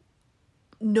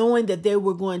knowing that they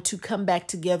were going to come back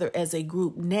together as a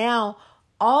group. Now,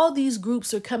 all these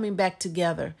groups are coming back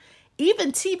together.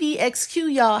 Even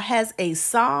TVXQ, y'all, has a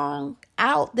song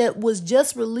out that was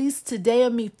just released today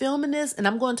of me filming this. And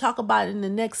I'm going to talk about it in the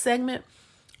next segment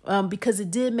because it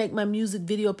did make my music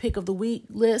video pick of the week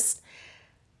list.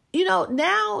 You know,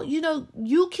 now, you know,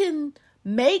 you can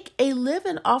make a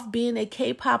living off being a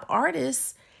K-pop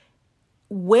artist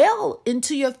well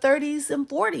into your 30s and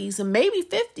 40s and maybe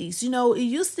 50s. You know, it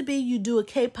used to be you do a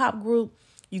K-pop group,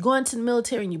 you go into the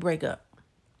military and you break up.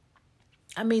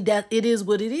 I mean, that it is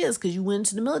what it is because you went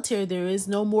into the military. There is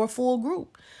no more full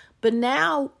group. But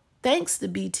now, thanks to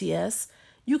BTS,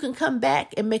 you can come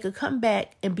back and make a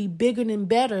comeback and be bigger and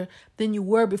better than you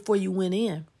were before you went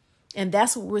in. And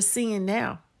that's what we're seeing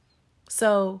now.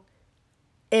 So,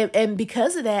 and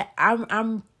because of that,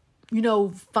 I'm you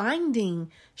know, finding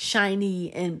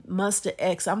SHINee and Monster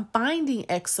X. I'm finding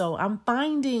EXO. I'm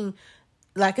finding,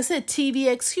 like I said,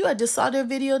 TVXQ. I just saw their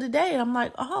video today and I'm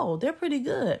like, oh, they're pretty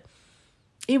good.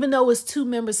 Even though it's 2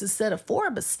 members instead of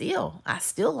 4, but still, I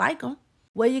still like them.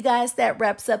 Well, you guys, that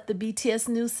wraps up the BTS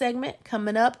news segment.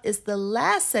 Coming up is the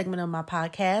last segment of my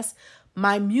podcast,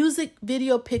 my music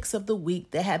video picks of the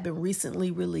week that have been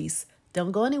recently released.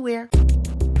 Don't go anywhere.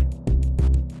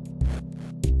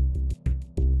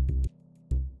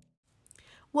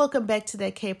 Welcome back to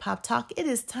that K-Pop Talk. It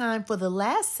is time for the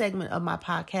last segment of my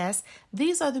podcast.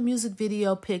 These are the music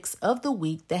video picks of the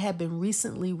week that have been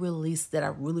recently released that I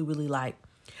really, really like.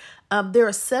 There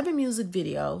are 7 music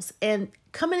videos, and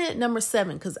coming in at number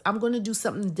 7, because I'm going to do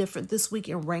something different this week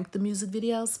and rank the music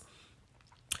videos.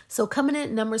 So coming in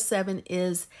at number 7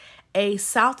 is a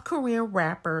South Korean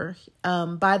rapper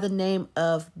by the name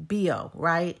of BO,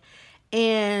 right?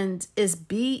 and it's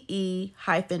BE-O.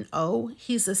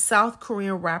 He's a South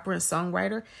Korean rapper and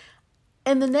songwriter.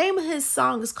 And the name of his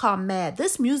song is called Mad.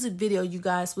 This music video, you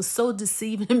guys, was so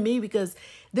deceiving to me because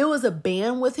there was a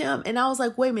band with him. And I was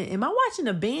like, wait a minute, am I watching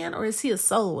a band or is he a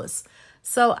soloist?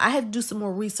 So I had to do some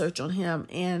more research on him.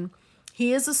 And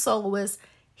he is a soloist.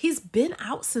 He's been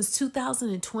out since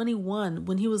 2021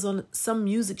 when he was on some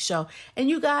music show. And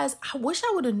you guys, I wish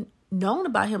I would have known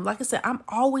about him. Like I said, I'm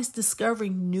always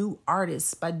discovering new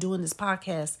artists by doing this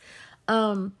podcast.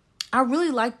 I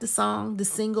really like the song. The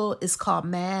single is called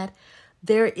Mad.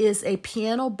 There is a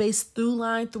piano-based through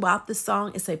line throughout the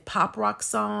song. It's a pop rock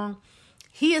song.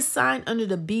 He is signed under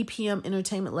the BPM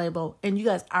Entertainment label. And you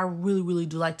guys, I really, really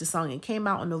do like the song. It came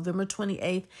out on November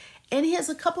 28th. And he has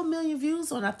a couple million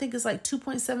views on, I think it's like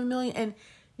 2.7 million. And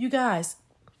you guys,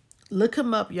 look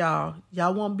him up, y'all.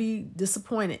 Y'all won't be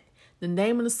disappointed. The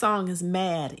name of the song is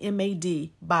Mad,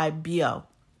 M-A-D, by B.O.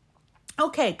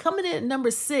 Okay, coming in at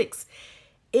number 6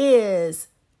 is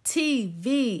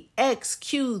TVXQ,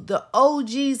 the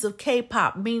OGs of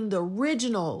K-pop, meaning the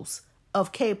originals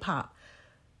of K-pop.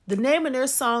 The name of their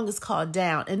song is called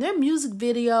Down. And their music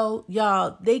video,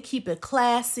 y'all, they keep it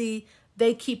classy.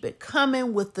 They keep it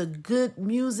coming with the good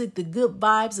music, the good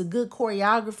vibes, the good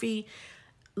choreography,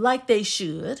 like they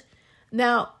should.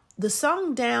 Now, the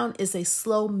song Down is a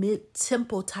slow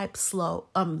mid-tempo type a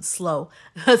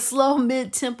slow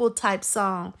mid-tempo type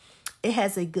song. It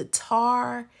has a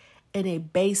guitar and a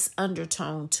bass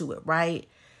undertone to it, right?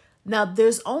 Now,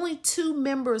 there's only 2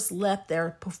 members left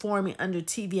there performing under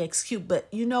TVXQ, but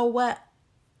you know what?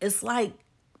 It's like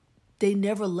they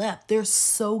never left. They're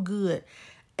so good.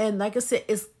 And like I said,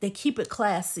 they keep it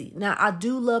classy. Now, I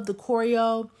do love the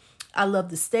choreo. I love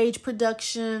the stage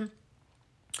production.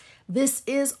 This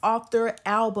is off their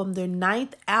album, their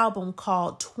 9th album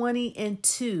called 20 and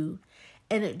 2,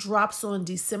 and it drops on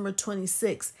December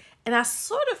 26th. And I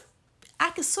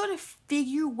can sort of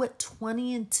figure what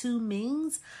 20 and 2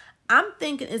 means. I'm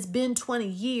thinking it's been 20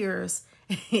 years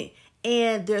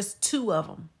and there's 2 of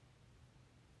them.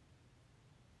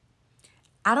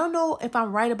 I don't know if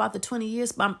I'm right about the 20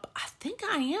 years, but I think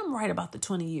I am right about the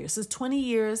 20 years. It's 20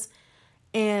 years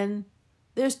and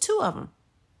there's 2 of them,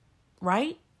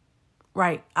 right?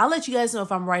 Right. I'll let you guys know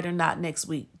if I'm right or not next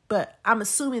week, but I'm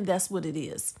assuming that's what it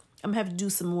is. I'm going to have to do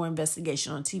some more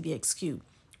investigation on TVXQ,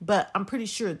 but I'm pretty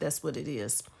sure that's what it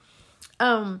is.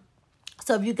 So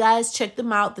if you guys check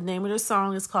them out, the name of their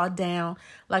song is called Down.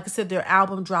 Like I said, their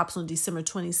album drops on December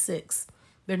 26th,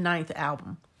 their 9th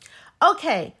album.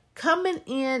 Okay, coming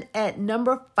in at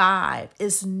number 5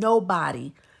 is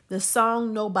Nobody. The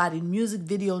song Nobody, music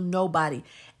video Nobody.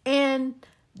 And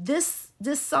this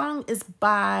song is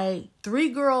by 3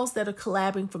 girls that are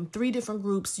collabing from 3 different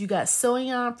groups. You got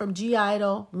Soyeon from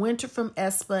G-Idol, Winter from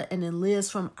aespa, and then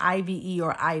Liz from IVE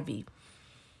or Ivy.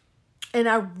 And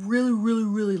I really, really,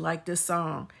 really like this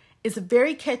song. It's a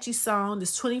very catchy song.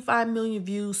 There's 25 million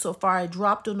views so far. It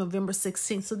dropped on November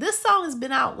 16th. So this song has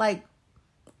been out like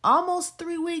almost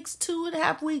 3 weeks,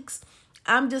 2.5 weeks.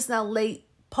 I'm just now late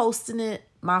posting it.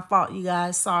 My fault, you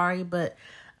guys. Sorry. But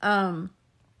I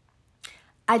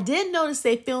did notice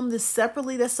they filmed this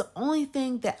separately. That's the only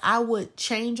thing that I would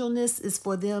change on this is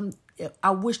for them.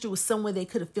 I wish there was some way they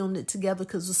could have filmed it together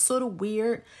because it's sort of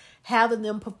weird having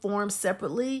them perform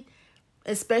separately.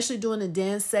 Especially during the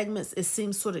dance segments, it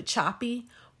seems sort of choppy,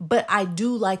 but I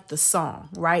do like the song,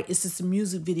 right? It's just a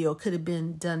music video could have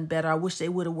been done better. I wish they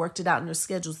would have worked it out in their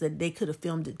schedules that they could have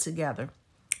filmed it together.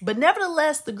 But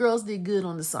nevertheless, the girls did good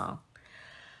on the song.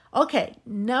 Okay,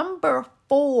 number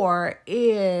 4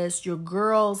 is your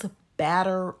girls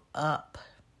Batter Up.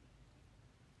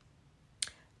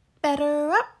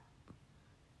 Better up.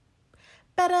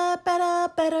 Better,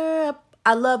 better, better up.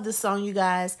 I love this song, you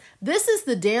guys. This is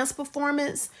the dance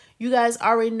performance. You guys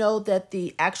already know that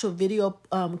the actual video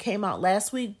came out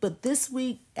last week, but this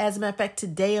week, as a matter of fact,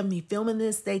 today of me filming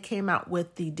this, they came out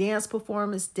with the dance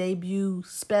performance debut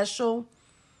special.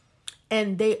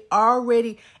 And they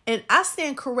already, and I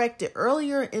stand corrected.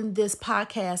 Earlier in this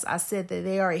podcast, I said that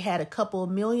they already had a couple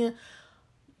of million.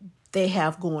 They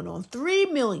have going on 3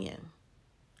 million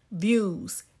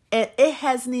views, and it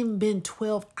hasn't even been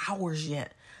 12 hours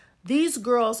yet. These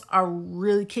girls are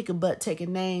really kicking butt,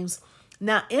 taking names.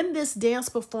 Now, in this dance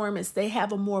performance, they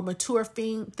have a more mature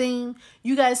theme.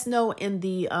 You guys know in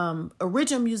the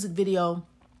original music video,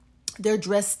 they're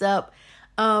dressed up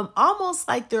almost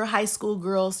like they're high school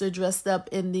girls. They're dressed up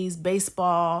in these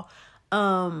baseball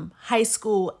high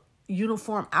school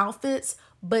uniform outfits.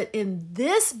 But in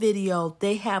this video,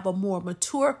 they have a more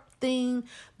mature theme.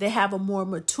 They have a more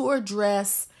mature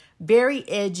dress, very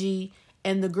edgy.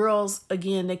 And the girls,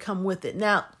 again, they come with it.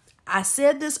 Now, I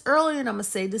said this earlier and I'm going to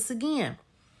say this again.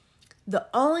 The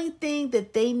only thing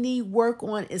that they need work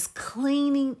on is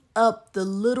cleaning up the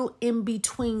little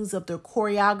in-betweens of their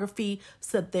choreography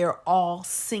so that they're all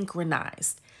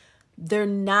synchronized. They're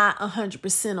not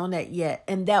 100% on that yet.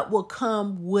 And that will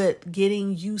come with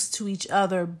getting used to each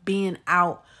other, being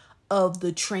out of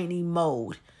the training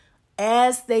mode.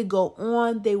 As they go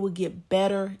on, they will get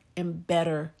better and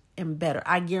better and better.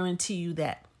 I guarantee you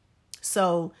that.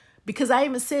 So, because I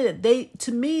even said it,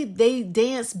 to me, they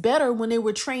danced better when they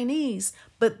were trainees,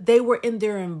 but they were in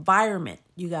their environment,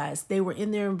 you guys. They were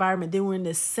in their environment. They were in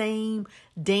the same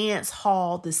dance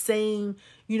hall, the same,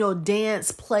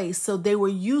 dance place. So they were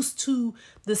used to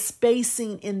the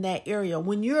spacing in that area.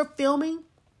 When you're filming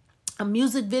a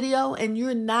music video and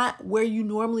you're not where you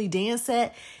normally dance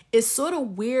at, it's sort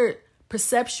of weird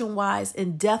perception-wise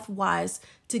and depth-wise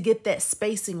to get that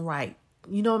spacing right.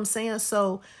 You know what I'm saying?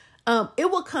 So it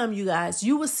will come, you guys.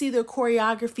 You will see their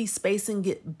choreography spacing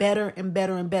get better and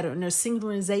better and better, and their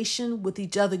synchronization with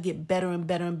each other get better and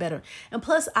better and better. And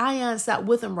plus, Ion's not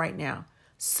with them right now.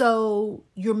 So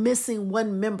you're missing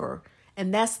one member,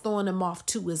 and that's throwing them off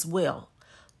too as well.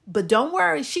 But don't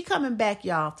worry, she coming back,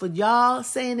 y'all. For y'all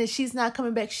saying that she's not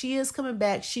coming back, she is coming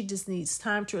back. She just needs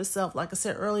time to herself. Like I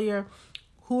said earlier,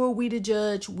 who are we to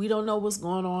judge? We don't know what's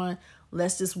going on.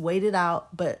 Let's just wait it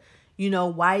out. But,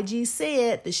 YG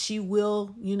said that she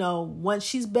will, once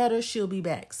she's better, she'll be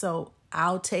back. So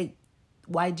I'll take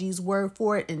YG's word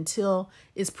for it until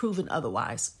it's proven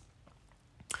otherwise.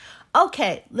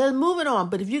 Okay, let's move it on.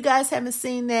 But if you guys haven't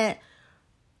seen that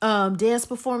dance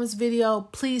performance video,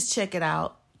 please check it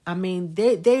out. I mean,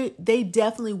 they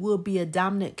definitely will be a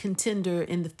dominant contender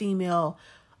in the female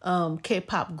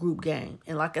K-pop group game.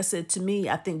 And like I said, to me,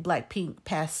 I think Blackpink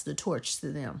passed the torch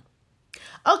to them.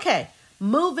 Okay,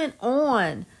 moving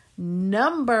on.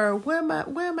 Where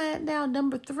am I at now?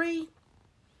 Number 3.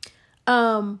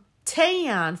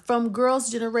 Taeyeon from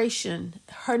Girls' Generation.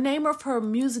 Her name of her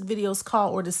music video is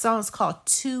called, or the song is called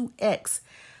 2X.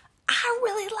 I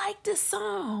really like this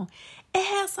song. It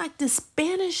has like this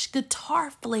Spanish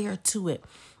guitar flair to it.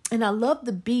 And I love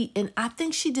the beat. And I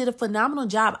think she did a phenomenal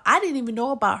job. I didn't even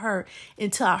know about her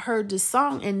until I heard this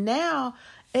song. And now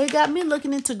it got me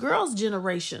looking into Girls'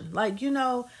 Generation. Like,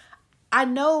 I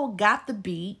know Got the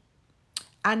Beat.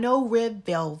 I know Red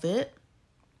Velvet.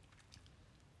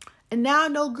 And now I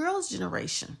know Girls'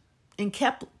 Generation. And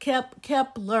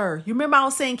Kepler. You remember I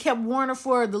was saying Kep Warner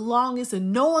for the longest,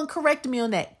 and no one corrected me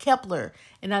on that. Kepler.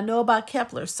 And I know about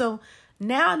Kepler. So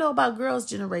now I know about Girls'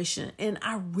 Generation. And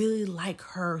I really like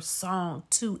her song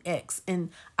 2X. And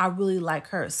I really like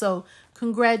her. So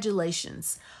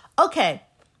congratulations. Okay.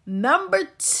 Number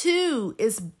 2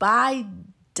 is by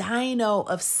Dino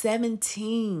of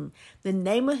 17. The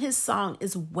name of his song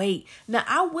is Wait. Now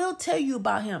I will tell you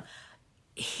about him.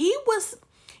 He was,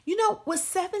 with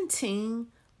 17,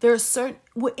 there's certain,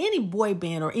 with any boy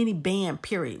band or any band,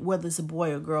 period, whether it's a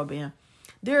boy or girl band,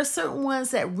 there are certain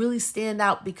ones that really stand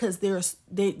out because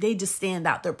they just stand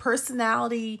out. Their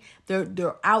personality,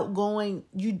 they're outgoing.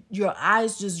 Your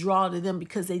eyes just draw to them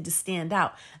because they just stand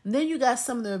out. And then you got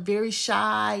some that are very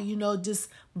shy, just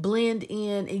blend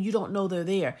in and you don't know they're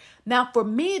there. Now, for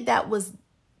me, that was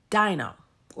Dino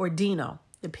or Dino.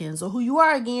 Depends on who you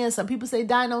are again. Some people say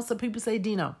Dino, some people say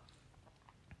Dino.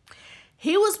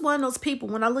 He was one of those people,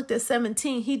 when I looked at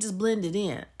 17, he just blended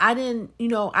in. I didn't,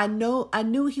 I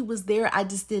knew he was there. I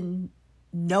just didn't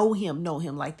know him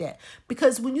like that.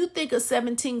 Because when you think of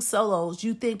 17 solos,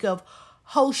 you think of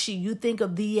Hoshi, you think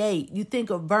of V8, you think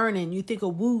of Vernon, you think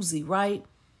of Woozy, right?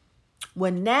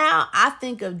 Well, now I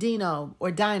think of Dino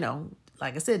or Dino,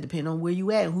 like I said, depending on where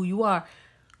you at and who you are.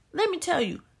 Let me tell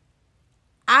you,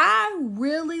 I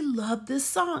really love this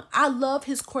song. I love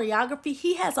his choreography.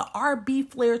 He has an R&B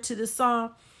flair to this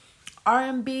song.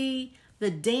 R&B,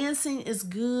 the dancing is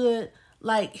good.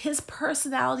 Like, his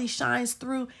personality shines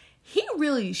through. He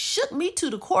really shook me to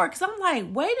the core because I'm like,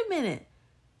 wait a minute.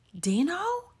 Dino?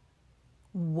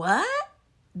 What?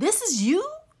 This is you?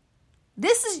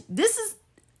 This is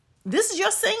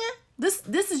your singing?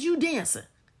 This is you dancing.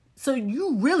 So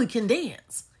you really can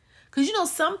dance. Because,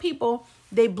 some people,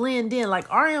 they blend in.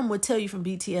 Like RM would tell you from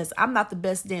BTS, I'm not the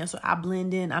best dancer. I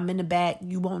blend in. I'm in the back.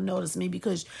 You won't notice me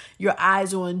because your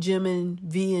eyes are on Jimin,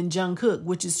 V, and Jungkook,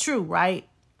 which is true, right?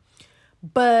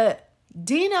 But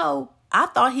Dino, I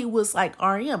thought he was like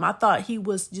RM. I thought he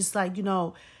was just like,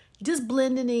 just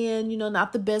blending in,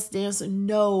 not the best dancer.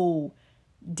 No,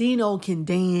 Dino can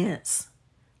dance.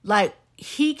 Like,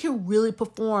 he can really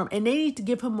perform. And they need to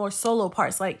give him more solo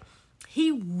parts. Like,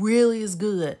 he really is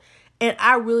good. And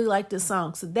I really like this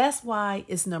song. So that's why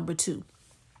it's number 2.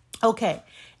 Okay.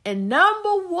 And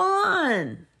number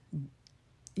one,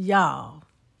 y'all,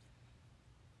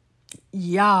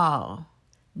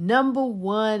 number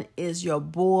one is your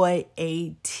boy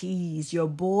ATEEZ. Your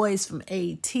boys from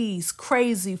ATEEZ.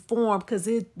 Crazy Form, because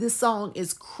this song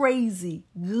is crazy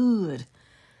good.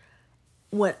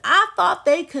 When I thought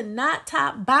they could not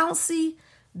top Bouncy,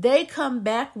 they come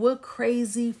back with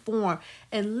Crazy Form.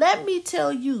 And let me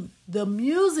tell you, the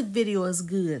music video is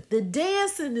good. The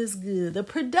dancing is good. The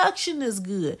production is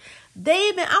good.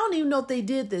 I don't even know if they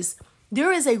did this.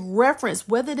 There is a reference,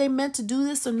 whether they meant to do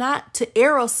this or not, to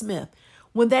Aerosmith.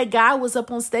 When that guy was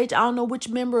up on stage, I don't know which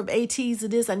member of ATEEZ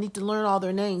it is. I need to learn all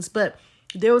their names. But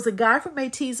there was a guy from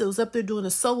ATEEZ that was up there doing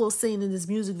a solo scene in this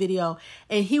music video.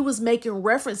 And he was making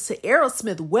reference to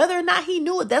Aerosmith. Whether or not he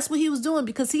knew it, that's what he was doing.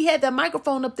 Because he had that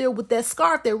microphone up there with that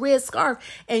scarf, that red scarf.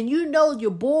 And you know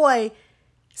your boy,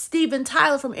 Steven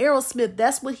Tyler from Aerosmith,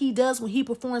 that's what he does when he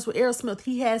performs with Aerosmith.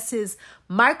 He has his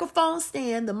microphone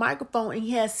stand, the microphone, and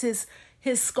he has his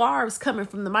scarves coming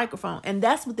from the microphone. And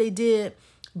that's what they did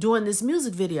during this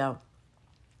music video.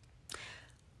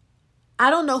 I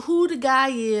don't know who the guy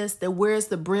is that wears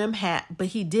the brim hat, but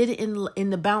he did it in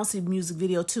the Bouncy music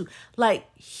video too. Like,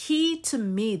 to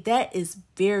me, that is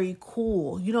very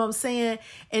cool. You know what I'm saying?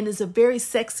 And it's a very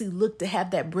sexy look to have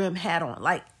that brim hat on.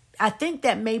 Like, I think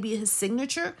that may be his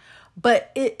signature, but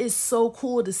it is so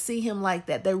cool to see him like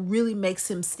that. That really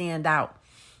makes him stand out.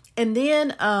 And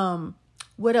then,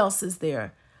 what else is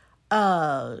there?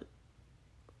 The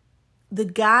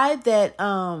guy that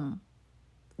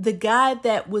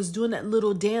was doing that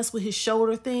little dance with his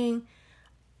shoulder thing,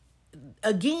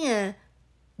 again,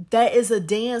 that is a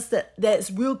dance that's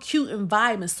real cute and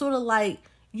vibing. Sort of like,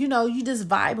 you just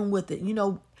vibing with it.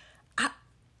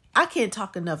 I can't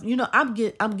talk enough. I'm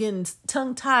getting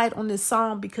tongue tied on this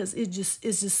song because it's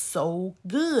just so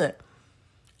good.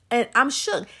 And I'm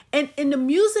shook. And in the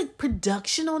music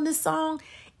production on this song,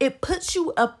 it puts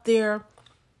you up there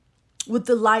with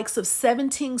the likes of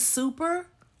 17 Super,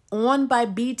 On by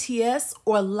BTS,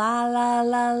 or La La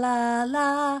La La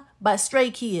La by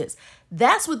Stray Kids.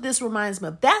 That's what this reminds me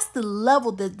of. That's the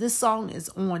level that this song is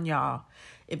on, y'all.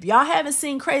 If y'all haven't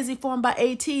seen Crazy Form by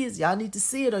ATEEZ, y'all need to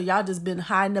see it, or y'all just been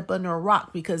hiding up under a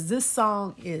rock, because this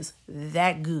song is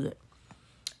that good.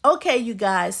 Okay, you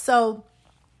guys. So,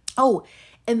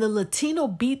 and the Latino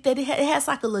beat that it has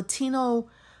like a Latino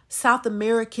South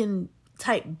American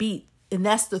type beat. And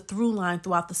that's the through line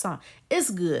throughout the song.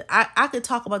 It's good. I could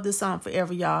talk about this song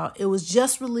forever, y'all. It was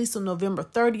just released on November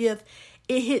 30th.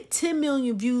 It hit 10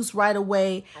 million views right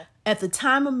away. At the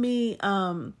time of me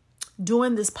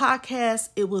doing this podcast,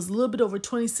 it was a little bit over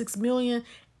 26 million.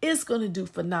 It's going to do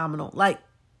phenomenal. Like,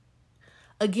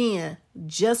 again,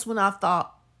 just when I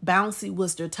thought Bouncy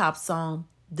was their top song,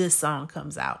 this song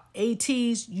comes out.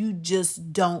 ATEEZ, you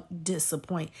just don't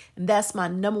disappoint. And that's my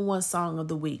number one song of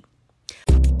the week.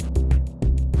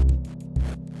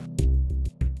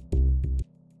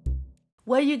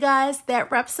 Well, you guys, that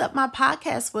wraps up my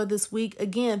podcast for this week.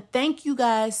 Again, thank you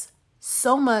guys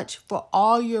so much for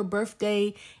all your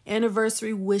birthday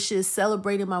anniversary wishes,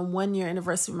 celebrating my 1-year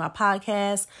anniversary of my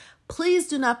podcast. Please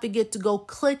do not forget to go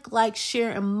click, like,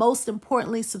 share, and most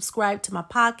importantly, subscribe to my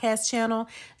podcast channel.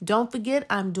 Don't forget,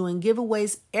 I'm doing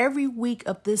giveaways every week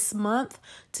of this month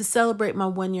to celebrate my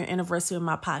 1-year anniversary of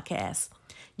my podcast.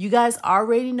 You guys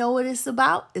already know what it's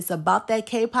about. It's about that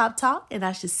K-pop talk, and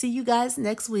I should see you guys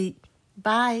next week.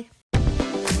 Bye.